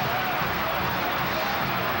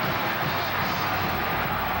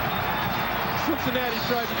 Cincinnati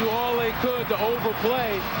tried to do all they could to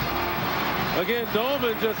overplay. Again,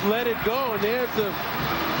 Doman just let it go, and there's the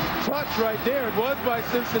touch right there. It was by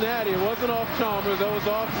Cincinnati. It wasn't off Chalmers. That was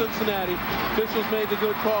off Cincinnati. Officials made the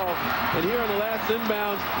good call. And here on the last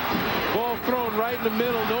inbounds, ball thrown right in the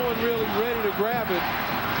middle. No one really ready to grab it.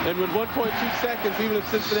 And with 1.2 seconds, even if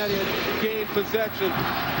Cincinnati had gained possession,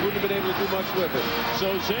 wouldn't have been able to do much with it.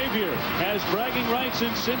 So Xavier has bragging rights in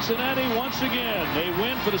Cincinnati once again. They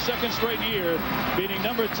win for the second straight year, beating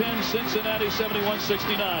number 10 Cincinnati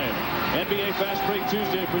 71-69. NBA Fast Break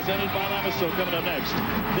Tuesday presented by Lamaso coming up next.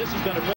 This has been a